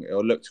amazing. It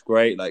all looked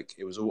great. Like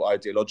it was all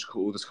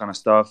ideological, all this kind of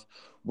stuff.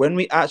 When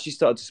we actually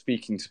started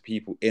speaking to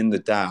people in the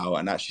DAO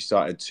and actually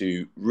started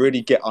to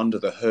really get under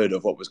the hood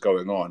of what was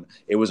going on,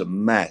 it was a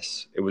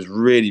mess. It was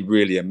really,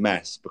 really a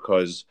mess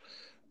because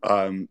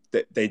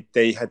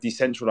they had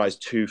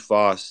decentralized too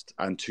fast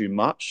and too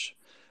much,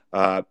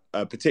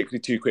 particularly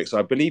too quick. So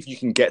I believe you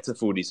can get to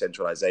full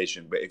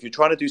decentralization, but if you're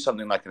trying to do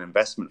something like an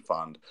investment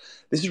fund,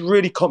 this is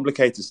really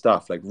complicated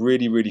stuff, like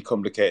really, really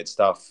complicated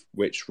stuff,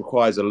 which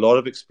requires a lot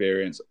of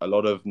experience, a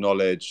lot of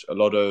knowledge, a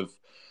lot of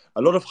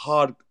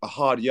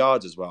hard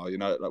yards as well. You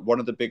know, like one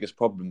of the biggest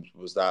problems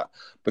was that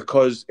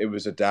because it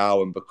was a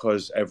DAO and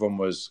because everyone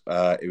was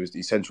it was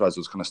decentralized,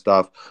 all this kind of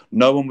stuff,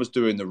 no one was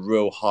doing the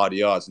real hard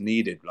yards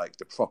needed, like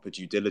the proper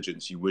due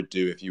diligence you would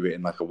do if you were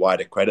in like a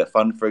wider credit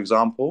fund, for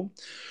example.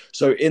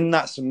 So in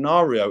that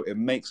scenario, it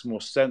makes more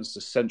sense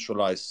to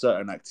centralize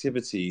certain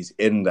activities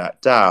in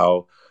that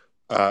DAO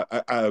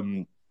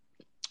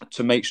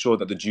to make sure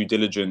that the due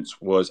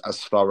diligence was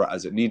as thorough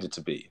as it needed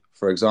to be,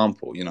 for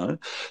example, you know.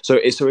 So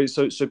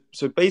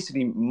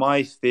basically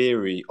my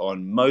theory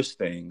on most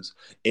things,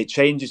 it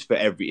changes for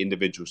every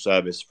individual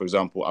service. For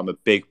example, I'm a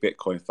big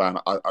Bitcoin fan.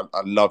 I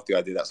love the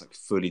idea that's like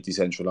fully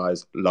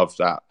decentralized, love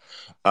that.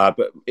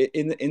 But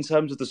in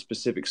terms of the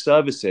specific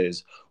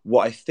services,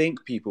 what I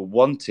think people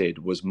wanted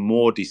was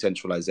more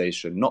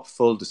decentralization, not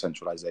full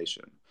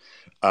decentralization.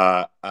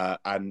 And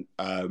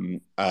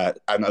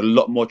a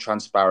lot more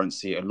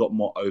transparency, a lot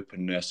more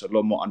openness, a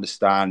lot more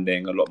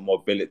understanding, a lot more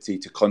ability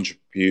to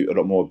contribute, a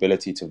lot more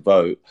ability to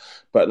vote.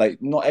 But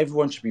like, not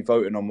everyone should be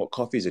voting on what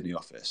coffee's in the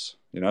office,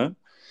 you know.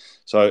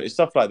 So it's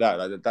stuff like that.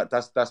 Like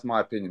that's my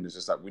opinion. It's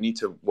just like we need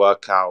to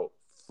work out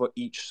for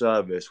each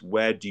service,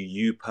 where do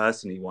you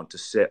personally want to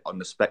sit on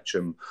the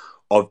spectrum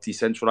of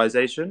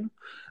decentralization,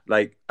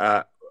 like.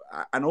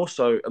 And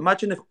also,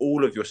 imagine if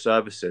all of your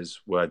services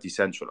were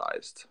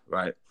decentralized,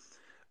 right?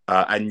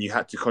 And you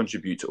had to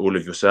contribute to all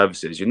of your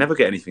services, you never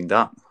get anything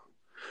done.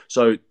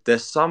 So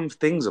there's some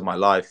things in my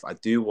life I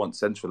do want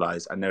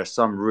centralized, and there are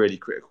some really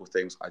critical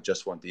things I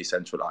just want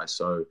decentralized.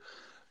 So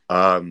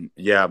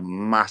yeah,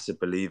 massive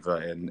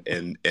believer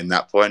in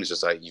that point. It's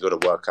just like you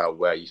got to work out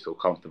where you feel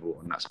comfortable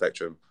on that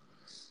spectrum.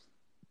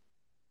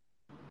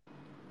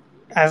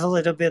 I have a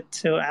little bit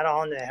to add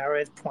on to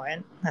Harry's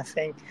point. I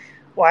think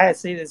why I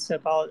say this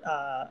about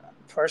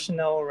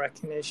personal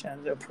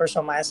recognition, the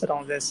personal mindset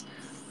on this.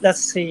 Let's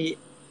see,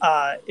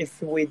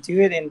 if we do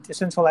it in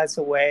decentralized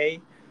way,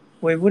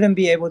 we wouldn't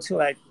be able to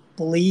like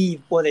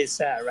believe what they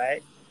said,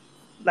 right?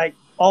 Like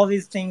all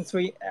these things,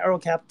 three Arrow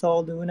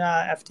Capital,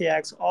 Luna,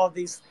 FTX, all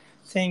these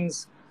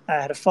things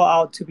had fall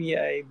out to be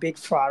a big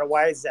fraud.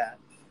 Why is that?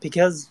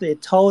 Because they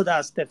told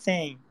us the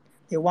thing.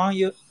 They want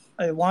you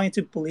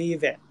to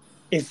believe it.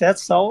 If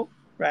that's so,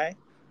 right?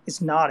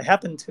 It's not. It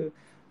happened to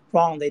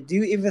wrong. They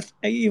do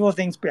evil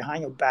things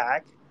behind your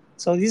back.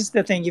 So this is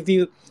the thing. If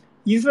you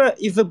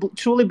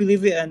truly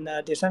believe in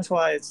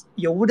decentralized,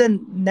 you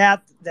wouldn't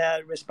net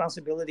that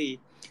responsibility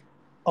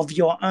of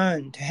your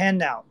own to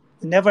hand out.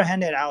 You never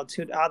hand it out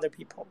to other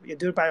people. You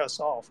do it by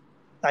yourself.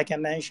 Like I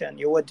mentioned,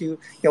 you would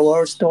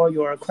store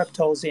your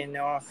cryptos in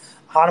your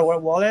hardware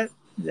wallet.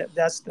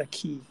 That's the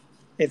key.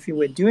 If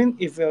we're doing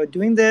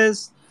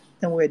this,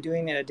 then we're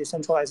doing it in a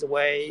decentralized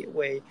way.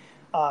 We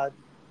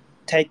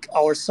take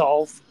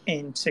ourselves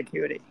in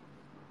security.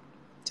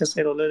 Just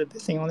a little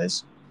bit thing on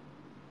this.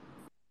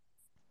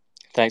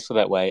 Thanks for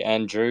that, Wei.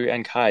 And Drew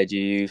and Kai, do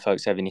you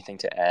folks have anything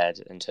to add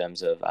in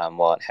terms of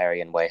what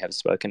Harry and Wei have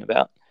spoken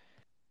about?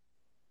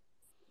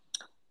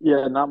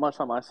 Yeah, not much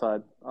on my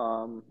side.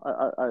 I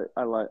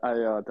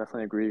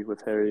definitely agree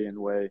with Harry and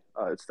Wei.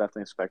 It's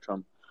definitely a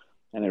spectrum,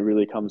 and it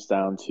really comes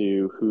down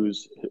to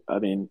who's. I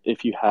mean,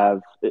 if you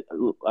have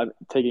I'm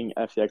taking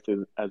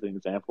FTX as an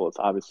example, it's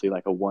obviously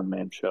like a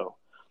one-man show,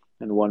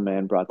 and one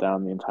man brought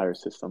down the entire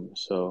system.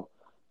 So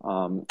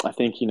I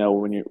think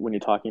when you're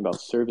talking about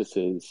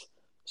services,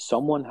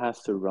 someone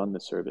has to run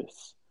the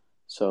service.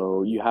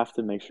 So you have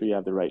to make sure you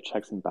have the right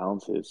checks and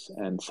balances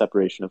and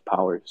separation of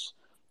powers.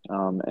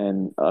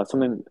 And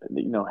something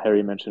that,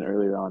 Harry mentioned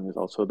earlier on is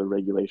also the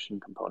regulation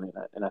component,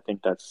 and I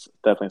think that's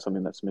definitely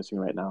something that's missing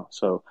right now.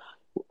 So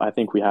I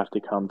think we have to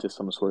come to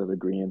some sort of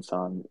agreement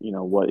on,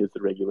 what is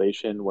the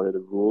regulation, what are the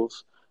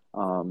rules,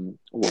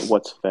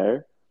 what's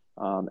fair,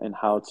 and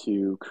how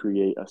to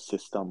create a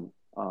system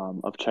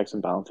of checks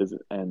and balances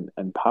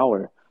and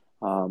power,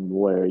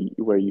 where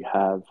you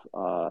have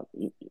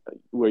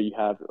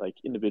like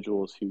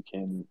individuals who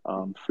can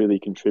freely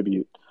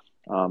contribute,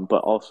 but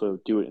also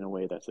do it in a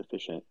way that's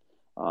efficient,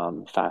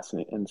 fast,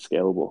 and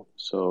scalable.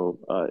 So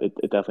it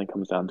definitely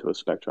comes down to a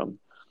spectrum.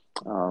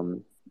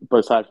 But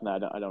aside from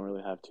that, I don't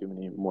really have too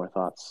many more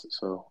thoughts.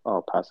 So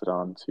I'll pass it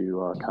on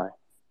to Kai.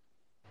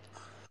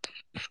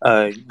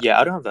 Yeah,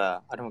 I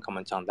don't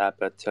comment on that,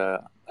 but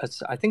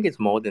I think it's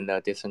more than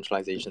the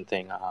decentralization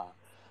thing.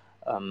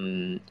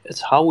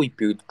 It's how we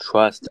build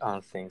trust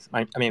on things.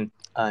 I mean,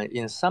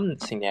 in some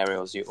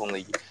scenarios, you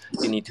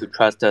need to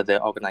trust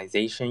the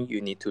organization.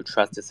 You need to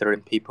trust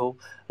certain people.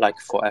 Like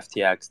for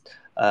FTX,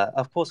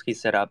 of course, he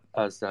set up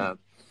as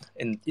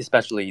in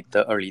especially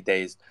the early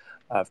days,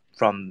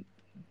 from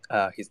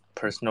his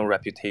personal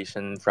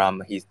reputation,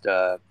 from his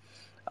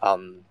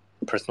um,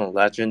 personal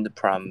legend,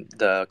 from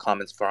the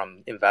comments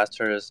from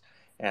investors,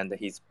 and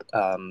his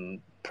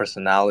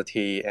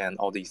personality and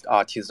all these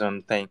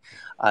autism thing.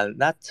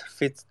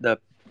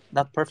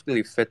 That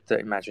perfectly fit the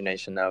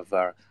imagination of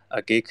a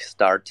geek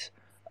start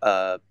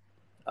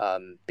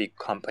big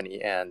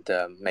company and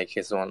make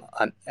his own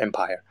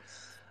empire.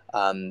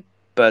 Um,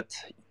 but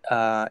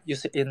you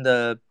see, in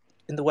the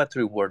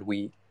Web3 world,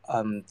 we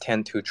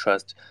tend to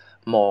trust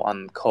more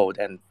on code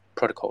and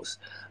protocols.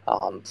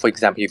 For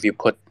example, if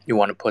you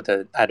want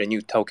to add a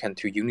new token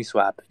to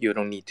Uniswap, you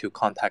don't need to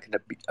contact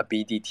a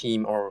BD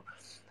team or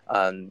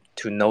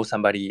to know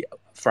somebody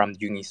from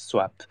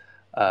Uniswap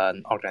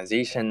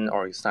organization,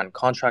 or you sign a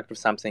contract or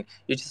something.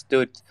 You just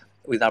do it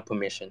without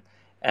permission.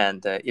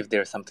 And if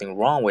there's something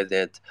wrong with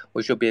it,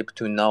 we should be able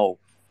to know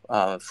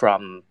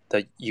from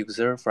the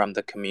user, from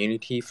the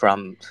community,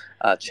 from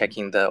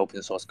checking the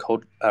open source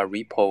code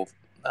repo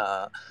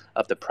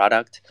of the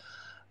product.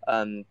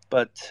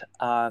 But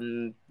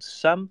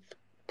some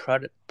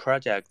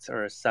projects,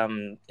 or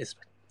some,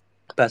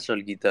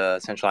 especially the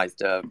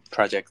centralized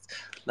projects,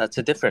 that's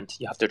different.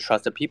 You have to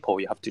trust the people.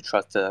 You have to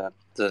trust the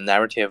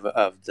narrative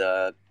of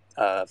the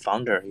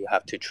founder. You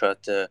have to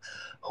trust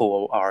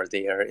who are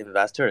their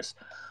investors.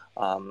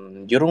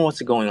 You don't know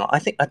what's going on. I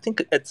think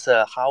it's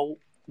how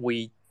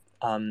we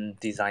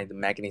design the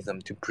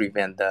mechanism to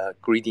prevent the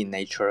greedy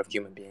nature of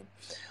human being.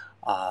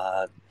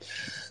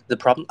 The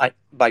problem,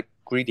 by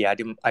greedy, I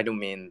don't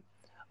mean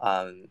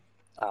um,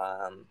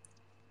 um,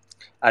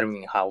 I don't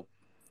mean how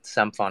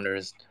some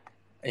founders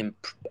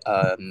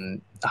have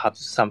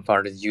some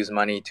founders use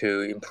money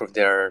to improve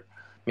their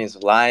means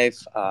of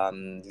life,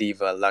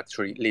 live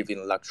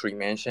in luxury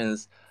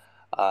mansions,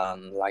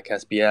 like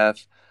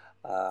SBF.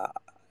 Uh,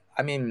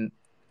 I mean,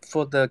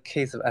 for the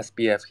case of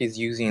SBF, he's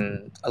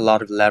using a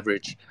lot of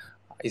leverage,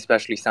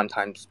 especially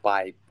sometimes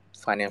by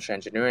financial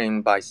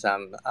engineering, by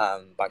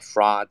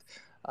fraud,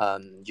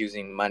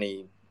 using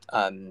money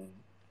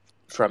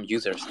from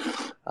users.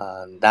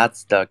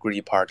 That's the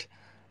greedy part,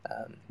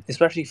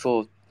 especially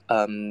for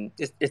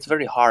it's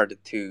very hard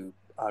to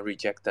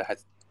reject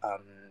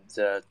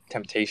the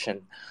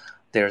temptation.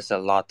 There's a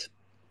lot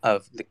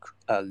of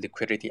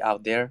liquidity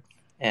out there,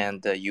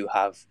 and you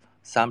have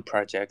some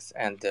projects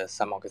and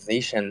some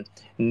organization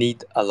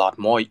need a lot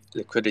more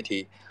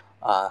liquidity.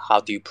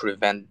 How do you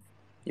prevent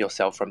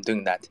yourself from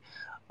doing that?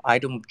 I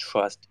don't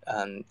trust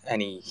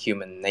any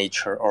human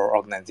nature or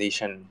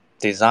organization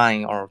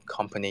design or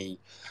company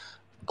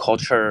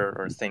culture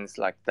or things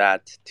like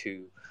that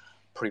to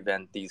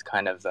prevent these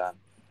kind of um,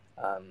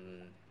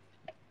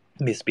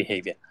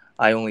 misbehavior.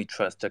 I only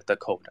trust the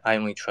code. I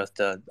only trust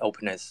the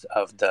openness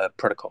of the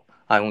protocol.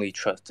 I only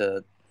trust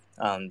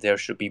there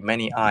should be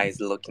many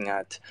eyes looking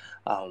at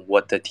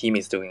what the team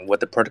is doing, what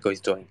the protocol is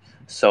doing,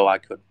 so uh,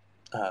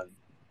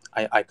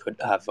 I could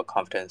have a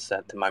confidence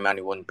that my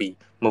money wouldn't be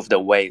moved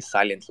away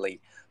silently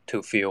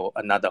to fill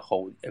another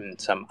hole in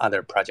some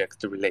other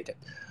projects related.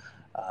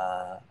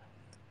 Uh,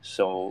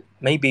 so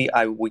maybe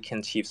we can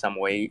achieve some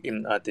way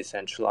in a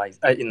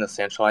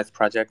centralized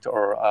project,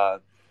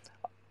 or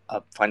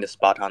find a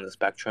spot on the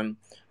spectrum.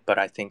 But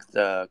I think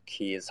the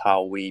key is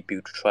how we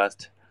build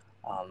trust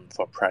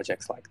for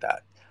projects like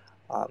that.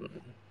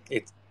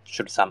 It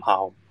should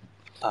somehow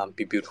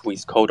be built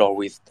with code or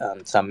with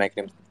some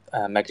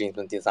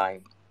mechanism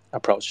design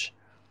approach.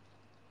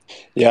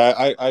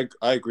 Yeah,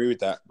 I agree with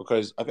that,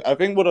 because I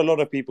think what a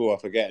lot of people are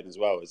forgetting as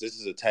well is this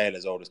is a tale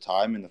as old as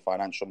time in the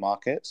financial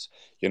markets.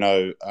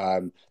 There's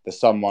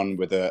someone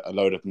with a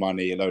load of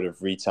money, a load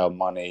of retail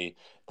money.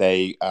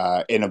 They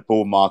in a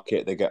bull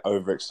market, they get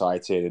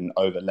overexcited and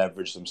over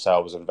leverage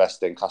themselves,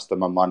 investing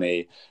customer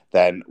money.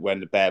 Then when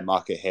the bear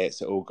market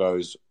hits, it all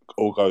goes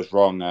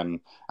wrong,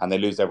 and they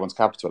lose everyone's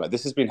capital. Like,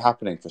 this has been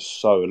happening for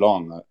so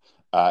long,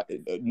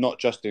 not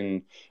just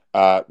in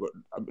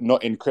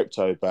not in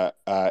crypto, but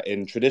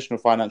in traditional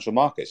financial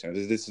markets.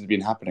 This has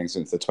been happening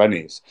since the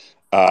 20s.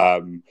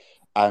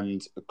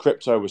 And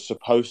crypto was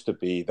supposed to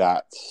be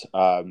that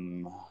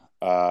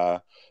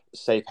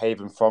safe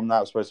haven from that. It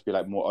was supposed to be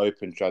like more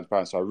open,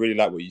 transparent. So I really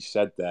like what you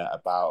said there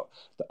about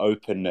the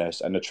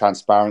openness and the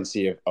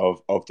transparency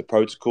of the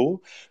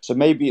protocol. So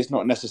maybe it's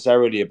not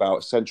necessarily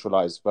about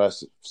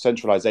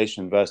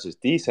centralization versus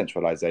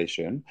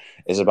decentralization.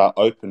 It's about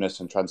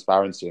openness and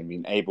transparency, and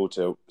being able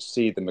to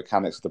see the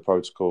mechanics of the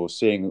protocol,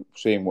 seeing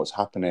what's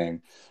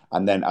happening,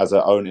 and then as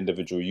our own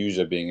individual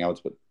user being able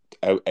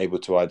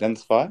to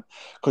identify.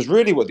 Because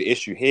really what the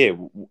issue here,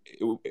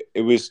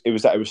 it was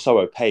that it was so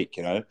opaque.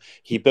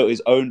 He built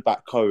his own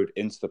back code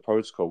into the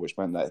protocol, which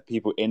meant that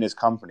people in his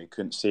company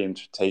couldn't see him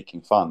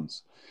taking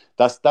funds.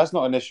 that's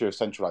not an issue of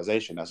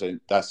centralization.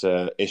 That's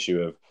a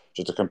issue of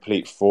just a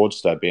complete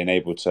fraudster being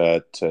able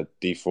to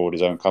defraud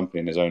his own company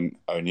and his own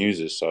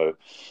users. So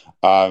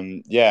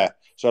yeah,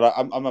 so like,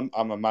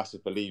 I'm a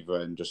massive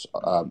believer in just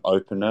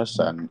openness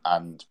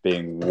and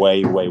being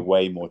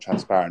way more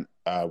transparent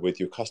with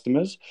your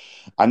customers.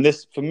 And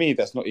this, for me,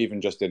 that's not even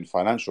just in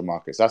financial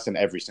markets. That's in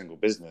every single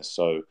business.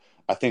 So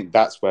I think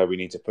that's where we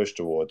need to push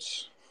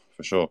towards,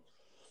 for sure.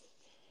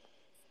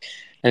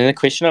 And the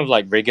question of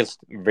like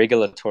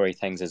regulatory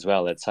things as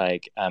well. It's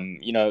like,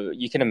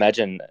 you can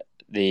imagine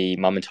the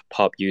mom and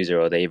pop user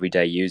or the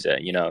everyday user.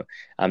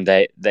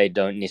 They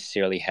don't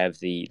necessarily have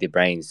the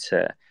brains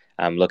to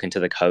look into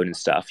the code and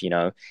stuff.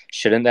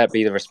 Shouldn't that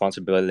be the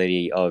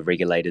responsibility of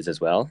regulators as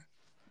well?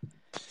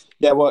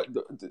 Yeah, well,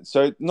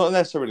 so not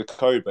necessarily the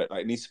code, but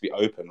like it needs to be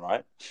open,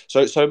 right?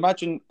 So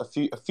imagine a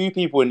few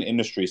people in the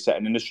industry set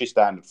an industry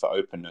standard for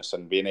openness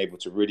and being able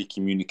to really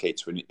communicate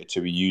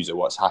to a user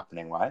what's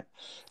happening, right?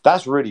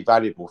 That's really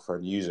valuable for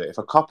a user. If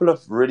a couple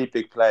of really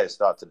big players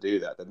start to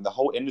do that, then the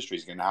whole industry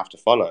is going to have to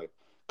follow,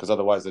 because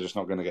otherwise they're just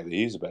not going to get the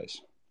user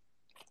base.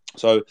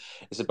 So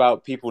it's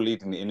about people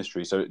leading the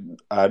industry. So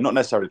not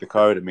necessarily the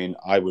code. I mean,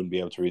 I wouldn't be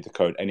able to read the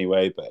code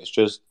anyway, but it's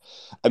just,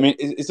 I mean,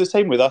 it's the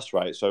same with us,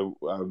 right? So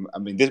I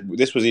mean,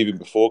 this was even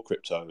before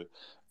crypto.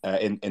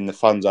 In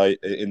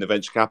the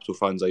venture capital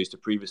funds I used to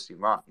previously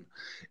run,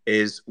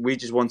 is we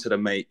just wanted to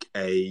make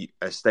a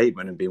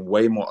statement and be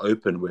way more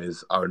open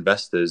with our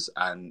investors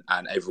and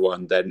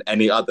everyone than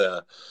any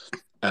other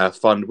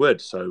fund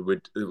would. So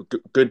we'd,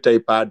 good day,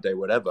 bad day,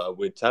 whatever,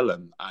 we'd tell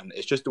them. And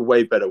it's just a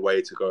way better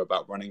way to go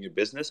about running your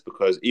business,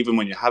 because even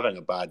when you're having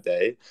a bad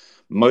day,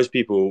 when most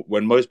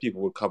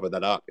people would cover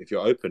that up, if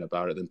you're open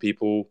about it, then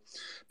people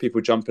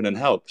jump in and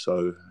help.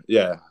 So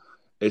yeah,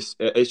 it's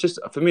just,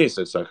 for me, it's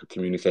just like a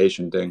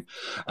communication thing.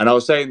 And I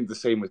was saying the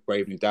same with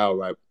Brave New DAO,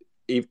 right?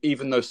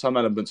 Even though some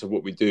elements of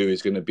what we do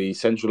is going to be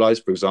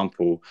centralized, for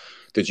example,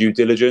 the due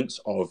diligence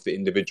of the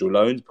individual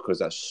loans, because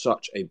that's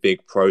such a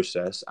big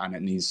process and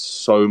it needs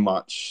so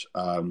much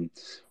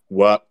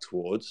work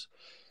towards,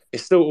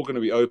 it's still all going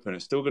to be open.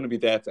 It's still going to be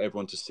there for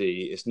everyone to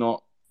see. It's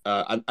not,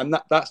 and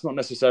that's not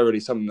necessarily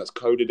something that's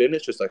coded in.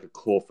 It's just like a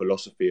core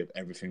philosophy of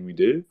everything we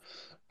do.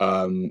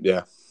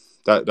 Yeah,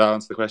 that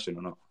answers the question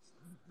or not?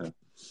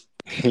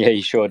 Yeah,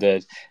 you sure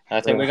did.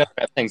 I think we're going to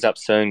wrap things up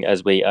soon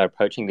as we are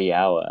approaching the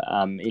hour.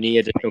 Any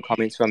additional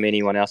comments from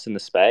anyone else in the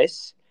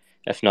space?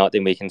 If not,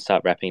 then we can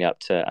start wrapping up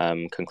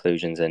to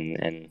conclusions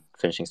and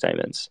finishing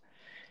statements.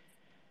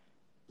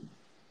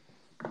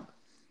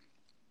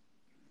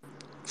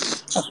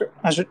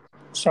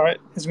 Sorry,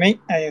 it's me.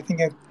 I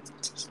think I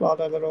just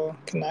lost a little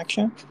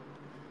connection.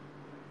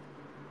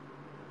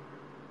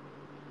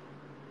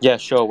 Yeah,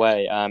 sure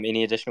way.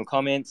 Any additional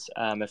comments?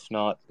 If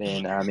not,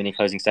 then any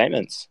closing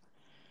statements?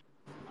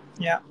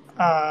 Yeah,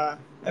 I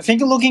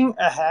think looking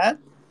ahead,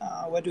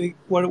 where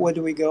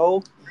do we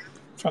go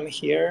from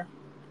here?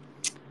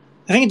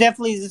 I think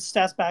definitely this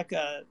sets back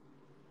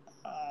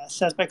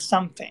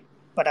something,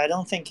 but I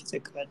don't think it's a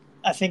good.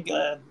 I think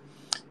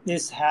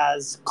this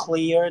has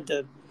cleared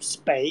the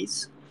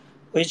space,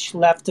 which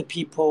left the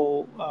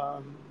people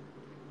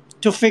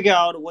to figure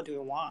out what do we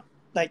want.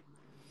 Like,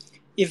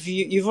 if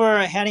you were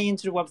heading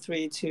into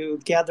Web3 to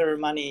gather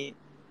money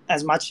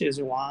as much as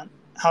you want,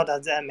 how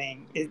does that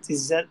mean?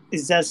 Is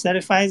that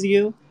satisfies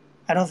you?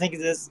 I don't think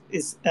this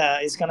is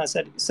gonna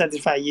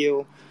satisfy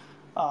you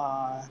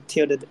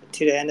till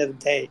the end of the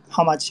day.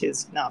 How much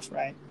is enough,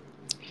 right?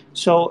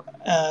 So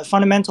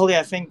fundamentally,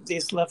 I think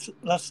this left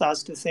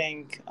us to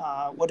think,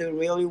 what do we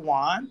really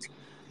want?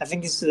 I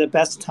think this is the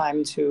best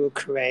time to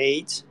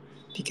create,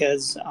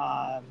 because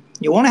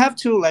you won't have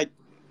to like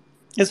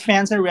just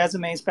fancy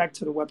resumes back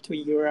to the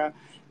Web2 era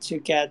to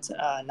get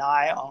an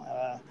eye on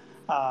a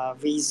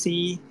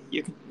VC.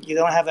 You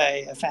don't have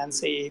a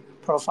fancy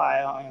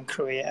profile in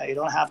Korea. You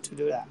don't have to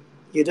do that.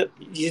 You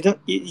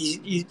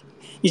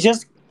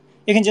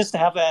can just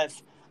have an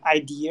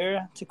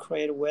idea to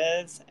create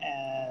with,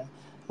 and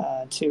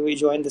to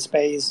join the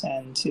space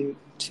and to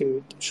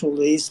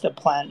release the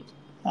plan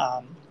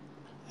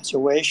as you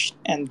wish,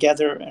 and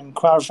gather and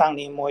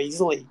crowdfunding more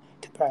easily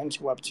comparing to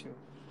Web2.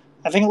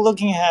 I think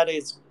looking ahead,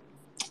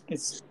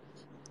 it's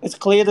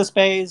clear the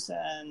space,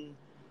 and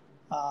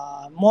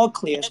more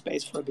clear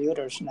space for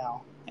builders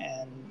now,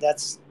 and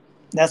that's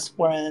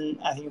when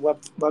I think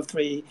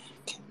Web3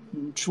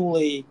 can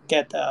truly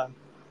get the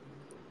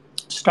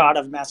start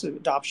of massive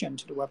adoption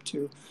to the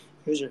Web2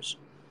 users.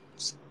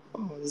 So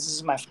this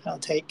is my final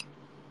take.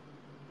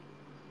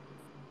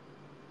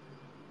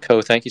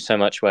 Cool. Thank you so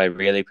much, Wei.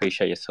 Really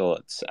appreciate your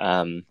thoughts.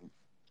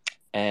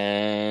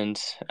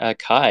 And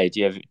Kai, do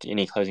you have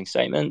any closing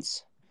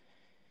statements?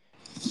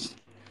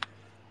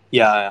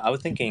 Yeah, I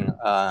was thinking,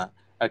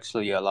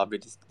 actually, a lot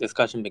of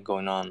discussion been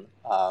going on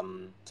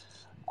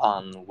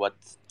what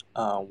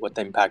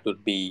the impact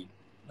would be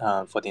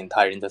for the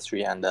entire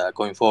industry, and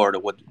going forward,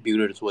 what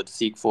builders would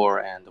seek for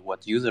and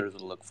what users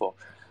would look for.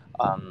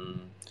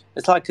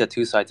 It's like the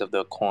two sides of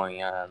the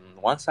coin.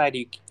 One side,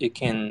 you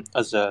can,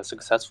 as a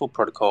successful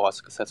protocol or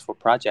successful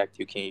project,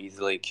 you can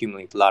easily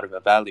accumulate a lot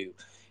of value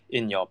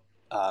in your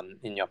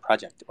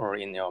project or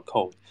in your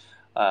code.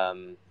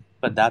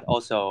 But that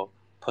also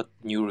put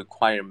new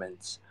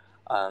requirements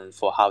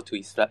for how to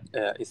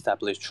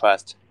establish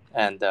trust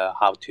and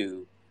how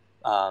to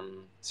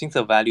since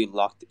the value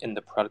locked in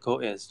the protocol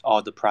is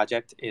all the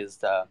project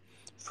is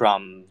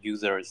from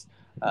users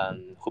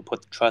who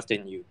put trust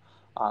in you.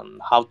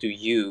 How do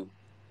you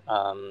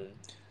um,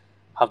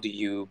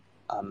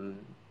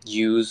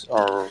 use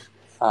or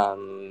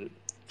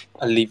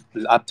live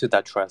up to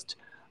that trust,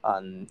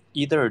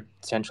 either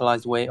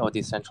centralized way or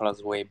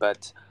decentralized way?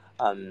 But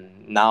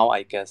now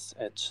I guess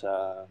it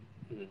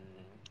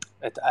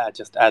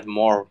just add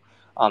more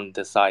on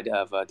the side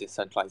of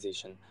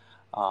decentralization,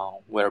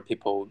 where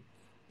people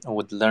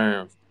would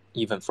learn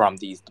even from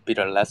these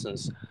bitter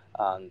lessons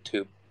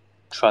to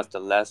trust the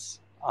less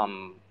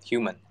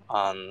human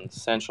on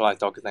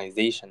centralized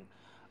organization,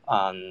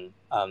 on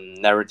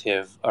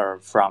narrative or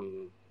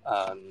from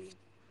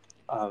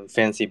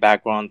fancy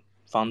background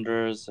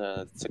founders,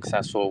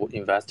 successful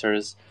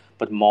investors,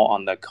 but more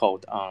on the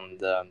code, on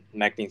the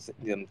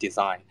mechanism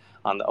design,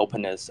 on the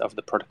openness of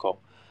the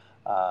protocol.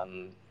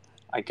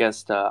 I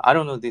guess I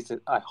don't know.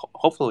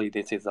 Hopefully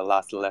this is the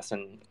last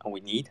lesson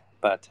we need,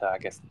 but I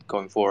guess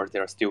going forward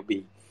there'll still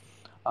be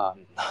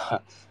um,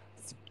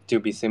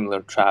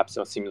 similar traps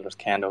or similar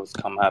scandals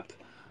come up.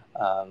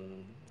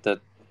 That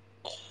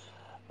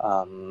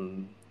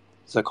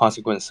the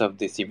consequence of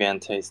this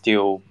event is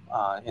still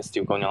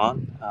going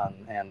on,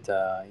 and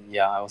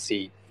yeah, I'll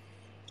see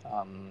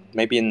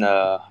maybe in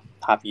a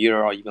half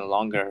year or even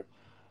longer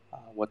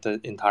what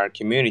the entire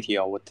community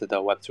or what the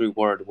Web3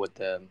 world would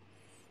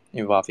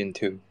evolve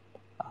into.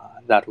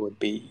 That would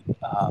be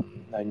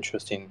an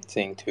interesting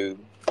thing to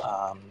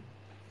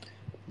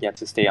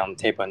to stay on the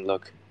table and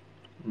look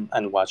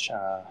and watch.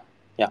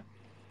 Yeah.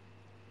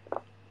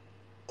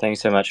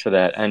 Thanks so much for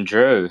that. And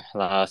Drew,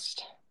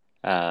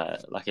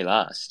 lucky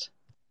last.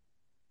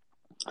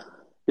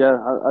 Yeah,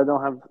 I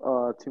don't have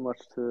too much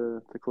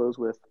to close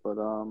with, but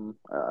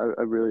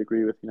I really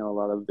agree with a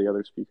lot of the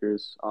other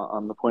speakers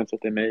on the points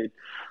that they made,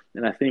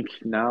 and I think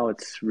now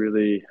it's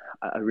really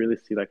I really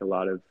see like a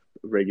lot of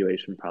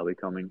regulation probably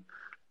coming.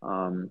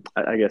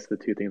 I guess the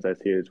two things I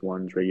see is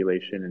one is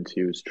regulation and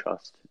two is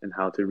trust and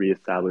how to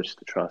reestablish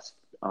the trust,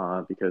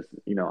 because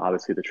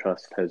obviously the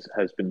trust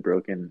has been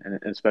broken,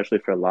 and especially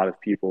for a lot of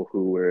people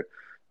who were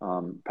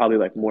probably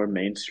like more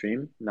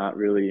mainstream, not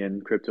really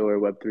in crypto or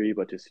Web3,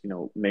 but just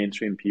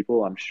mainstream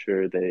people. I'm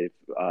sure they've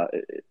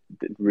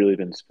really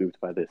been spooked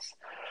by this.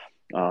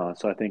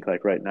 So I think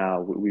like right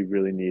now we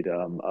really need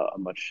a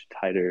much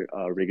tighter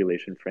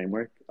regulation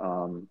framework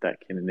that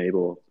can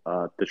enable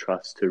the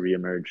trust to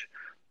reemerge,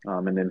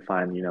 and then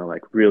find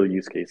like real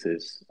use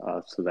cases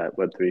so that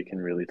Web3 can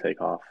really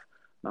take off,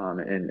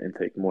 and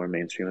take more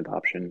mainstream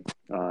adoption,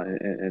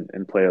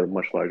 and play a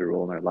much larger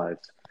role in our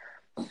lives.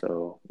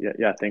 So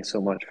yeah, thanks so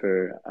much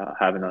for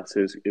having us.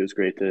 It was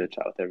great to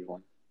chat with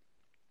everyone.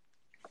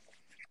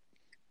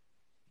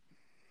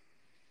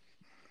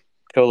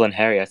 Cool. And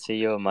Harry, I see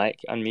your mic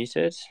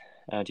unmuted.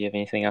 Do you have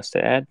anything else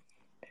to add?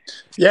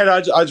 Yeah, no,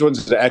 I just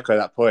wanted to echo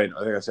that point.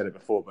 I think I said it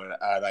before, but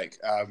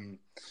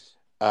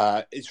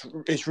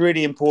it's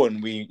really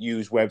important we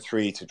use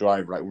Web3 to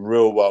drive like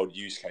real world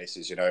use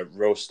cases,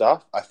 real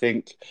stuff. I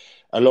think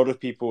a lot of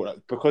people,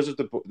 because of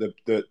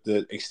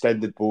the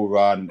extended bull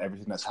run and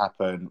everything that's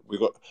happened,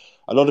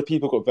 a lot of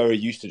people got very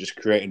used to just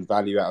creating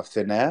value out of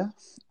thin air,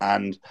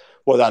 and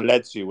what that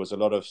led to was a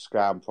lot of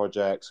scam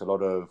projects, a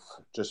lot of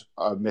just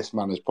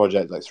mismanaged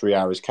projects like 3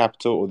 Hours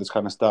Capital, all this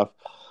kind of stuff.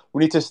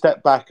 We need to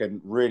step back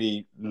and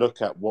really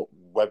look at what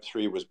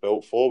Web3 was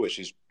built for, which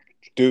is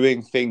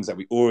doing things that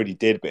we already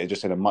did, but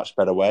just in a much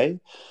better way,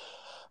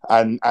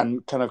 and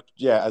kind of,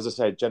 yeah, as I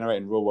said,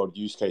 generating real world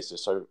use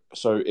cases.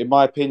 So in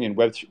my opinion,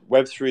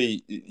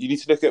 Web3, you need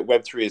to look at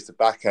Web3 as the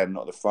back end,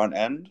 not the front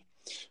end.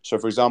 So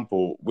for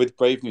example, with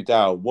Brave New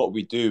DAO, what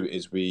we do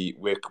is we're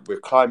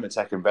climate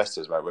tech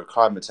investors, right? We're a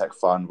climate tech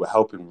fund. We're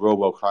helping real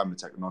world climate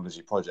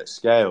technology projects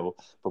scale,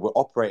 but we're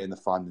operating the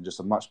fund in just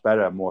a much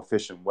better, more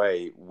efficient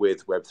way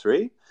with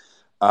Web3.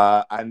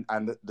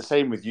 And the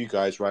same with you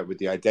guys, right? With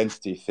the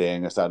identity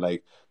thing, is that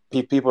like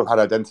people have had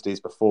identities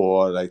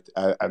before, like,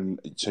 and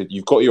so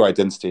you've got your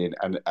identity,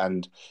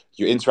 and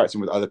you're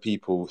interacting with other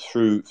people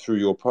through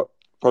your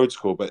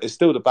protocol, but it's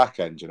still the back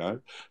end,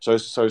 So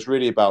it's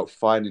really about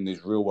finding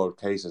these real world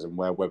cases and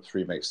where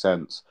Web3 makes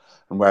sense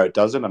and where it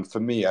doesn't. And for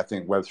me, I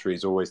think Web3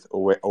 is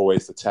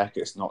always the tech.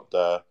 It's not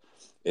the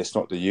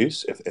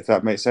use, if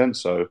that makes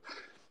sense. So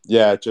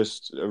yeah,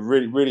 just a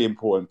really, really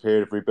important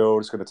period of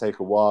rebuild. It's going to take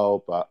a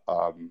while, but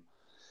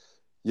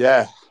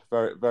yeah,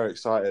 very, very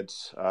excited.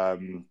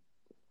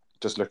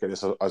 Just look at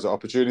this as an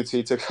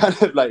opportunity to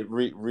kind of like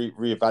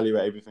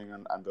reevaluate everything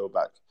and build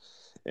back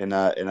in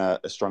a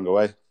stronger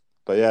way.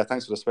 But yeah,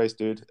 thanks for the space,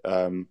 dude.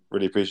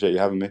 Really appreciate you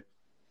having me.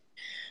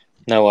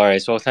 No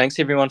worries. Well, thanks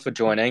everyone for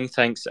joining.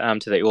 Thanks to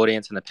the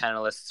audience and the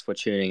panelists for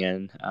tuning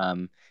in.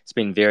 It's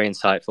been very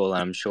insightful, and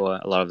I'm sure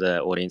a lot of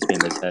the audience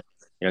members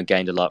have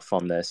gained a lot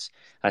from this.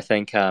 I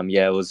think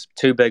it was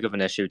too big of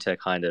an issue to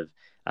kind of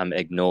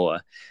ignore.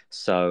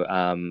 So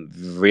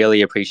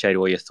really appreciate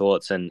all your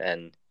thoughts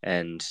and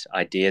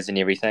ideas and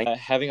everything.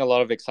 Having a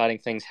lot of exciting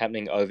things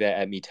happening over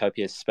at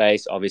Metopia's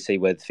space, obviously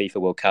with FIFA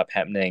World Cup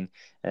happening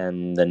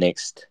in the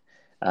next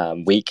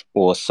week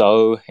or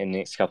so, in the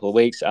next couple of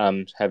weeks.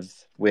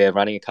 We're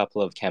running a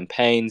couple of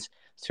campaigns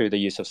through the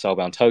use of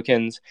soulbound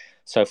tokens.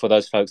 So for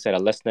those folks that are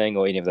listening,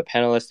 or any of the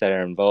panelists that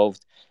are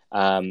involved,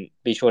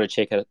 be sure to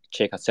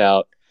check us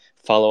out.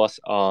 Follow us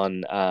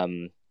on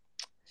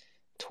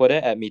Twitter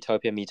at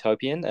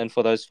Metopian. And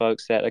for those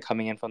folks that are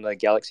coming in from the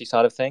Galaxy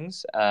side of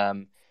things,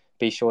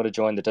 be sure to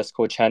join the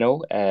Discord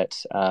channel at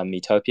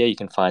Metopia. You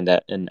can find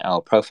that in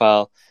our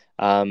profile.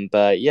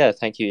 But yeah,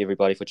 thank you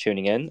everybody for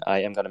tuning in.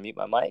 I am going to mute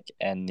my mic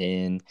and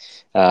then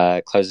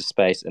close the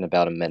space in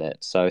about a minute.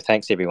 So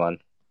thanks everyone.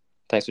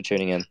 Thanks for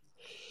tuning in.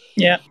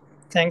 Yeah,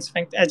 thanks.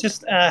 I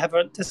just have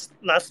this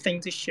last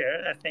thing to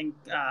share. I think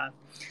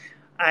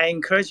I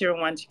encourage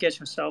everyone to get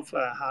yourself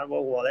a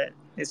hardware wallet.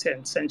 It's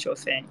an essential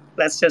thing.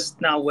 Let's just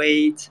not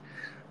wait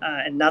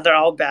another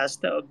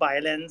outburst of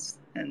violence,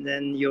 and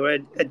then you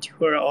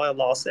endure all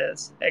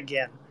losses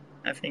again.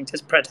 I think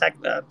just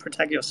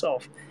protect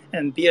yourself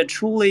and be a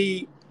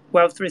truly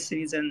Web3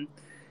 citizen.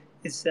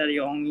 Is that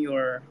you own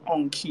your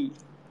own key.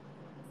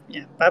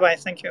 Yeah. Bye bye.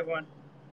 Thank you, everyone.